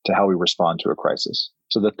apply to how we respond to a crisis.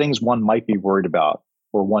 So the things one might be worried about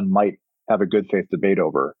or one might have a good faith debate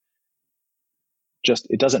over, just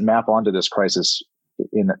it doesn't map onto this crisis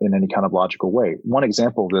in any kind of logical way. One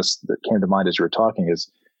example of this that came to mind as you were talking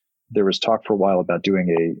is there was talk for a while about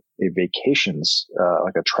doing a vacations,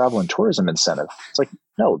 like a travel and tourism incentive. It's like,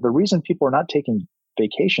 no, the reason people are not taking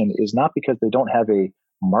vacation is not because they don't have a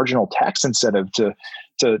marginal tax incentive to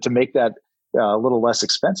make that a little less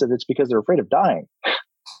expensive, it's because they're afraid of dying.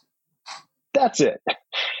 That's it.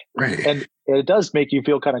 Right. And it does make you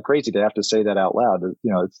feel kind of crazy to have to say that out loud.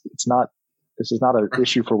 This is not an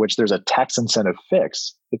issue for which there's a tax incentive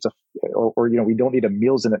fix. It's we don't need a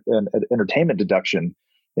meals and entertainment deduction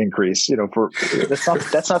increase.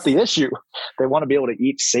 That's not the issue. They want to be able to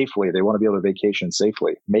eat safely. They want to be able to vacation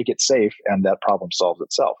safely. Make it safe, and that problem solves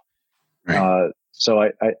itself. Right. So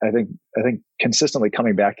I think consistently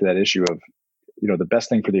coming back to that issue of, the best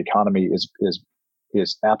thing for the economy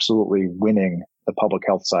is absolutely winning the public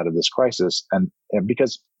health side of this crisis, and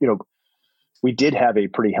because we did have a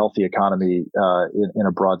pretty healthy economy in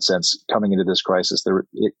a broad sense coming into this crisis.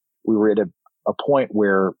 We were at a point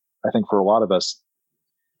where I think for a lot of us,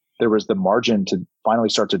 there was the margin to finally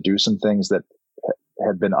start to do some things that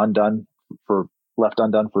had been left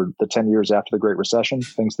undone for the 10 years after the Great Recession.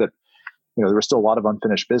 Things that, there was still a lot of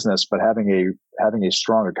unfinished business, but having a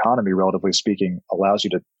strong economy, relatively speaking, allows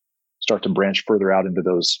you to start to branch further out into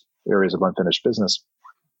those areas of unfinished business.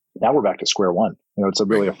 Now we're back to square one. It's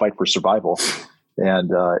really a fight for survival. And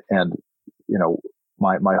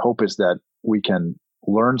my hope is that we can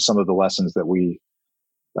learn some of the lessons that we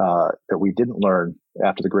didn't learn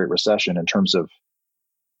after the Great Recession in terms of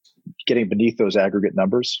getting beneath those aggregate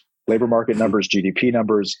numbers, labor market numbers, GDP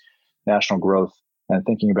numbers, national growth, and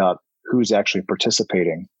thinking about who's actually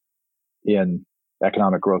participating in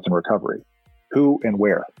economic growth and recovery, who and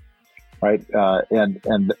where, right?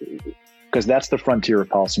 And because that's the frontier of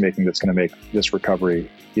policymaking that's going to make this recovery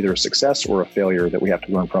either a success or a failure that we have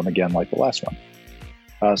to learn from again, like the last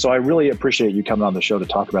one. So I really appreciate you coming on the show to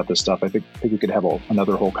talk about this stuff. I think we could have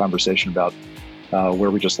another whole conversation about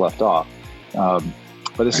where we just left off.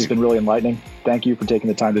 But this has been really enlightening. Thank you for taking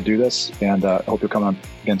the time to do this, and I hope you'll come on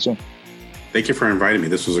again soon. Thank you for inviting me.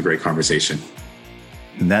 This was a great conversation.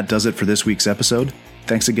 And that does it for this week's episode.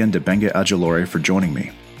 Thanks again to Benga Ajilore for joining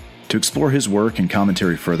me. To explore his work and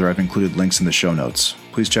commentary further, I've included links in the show notes.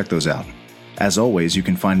 Please check those out. As always, you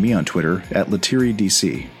can find me on Twitter at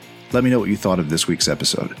LatiriDC. Let me know what you thought of this week's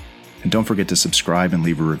episode. And don't forget to subscribe and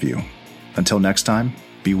leave a review. Until next time,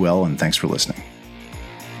 be well and thanks for listening.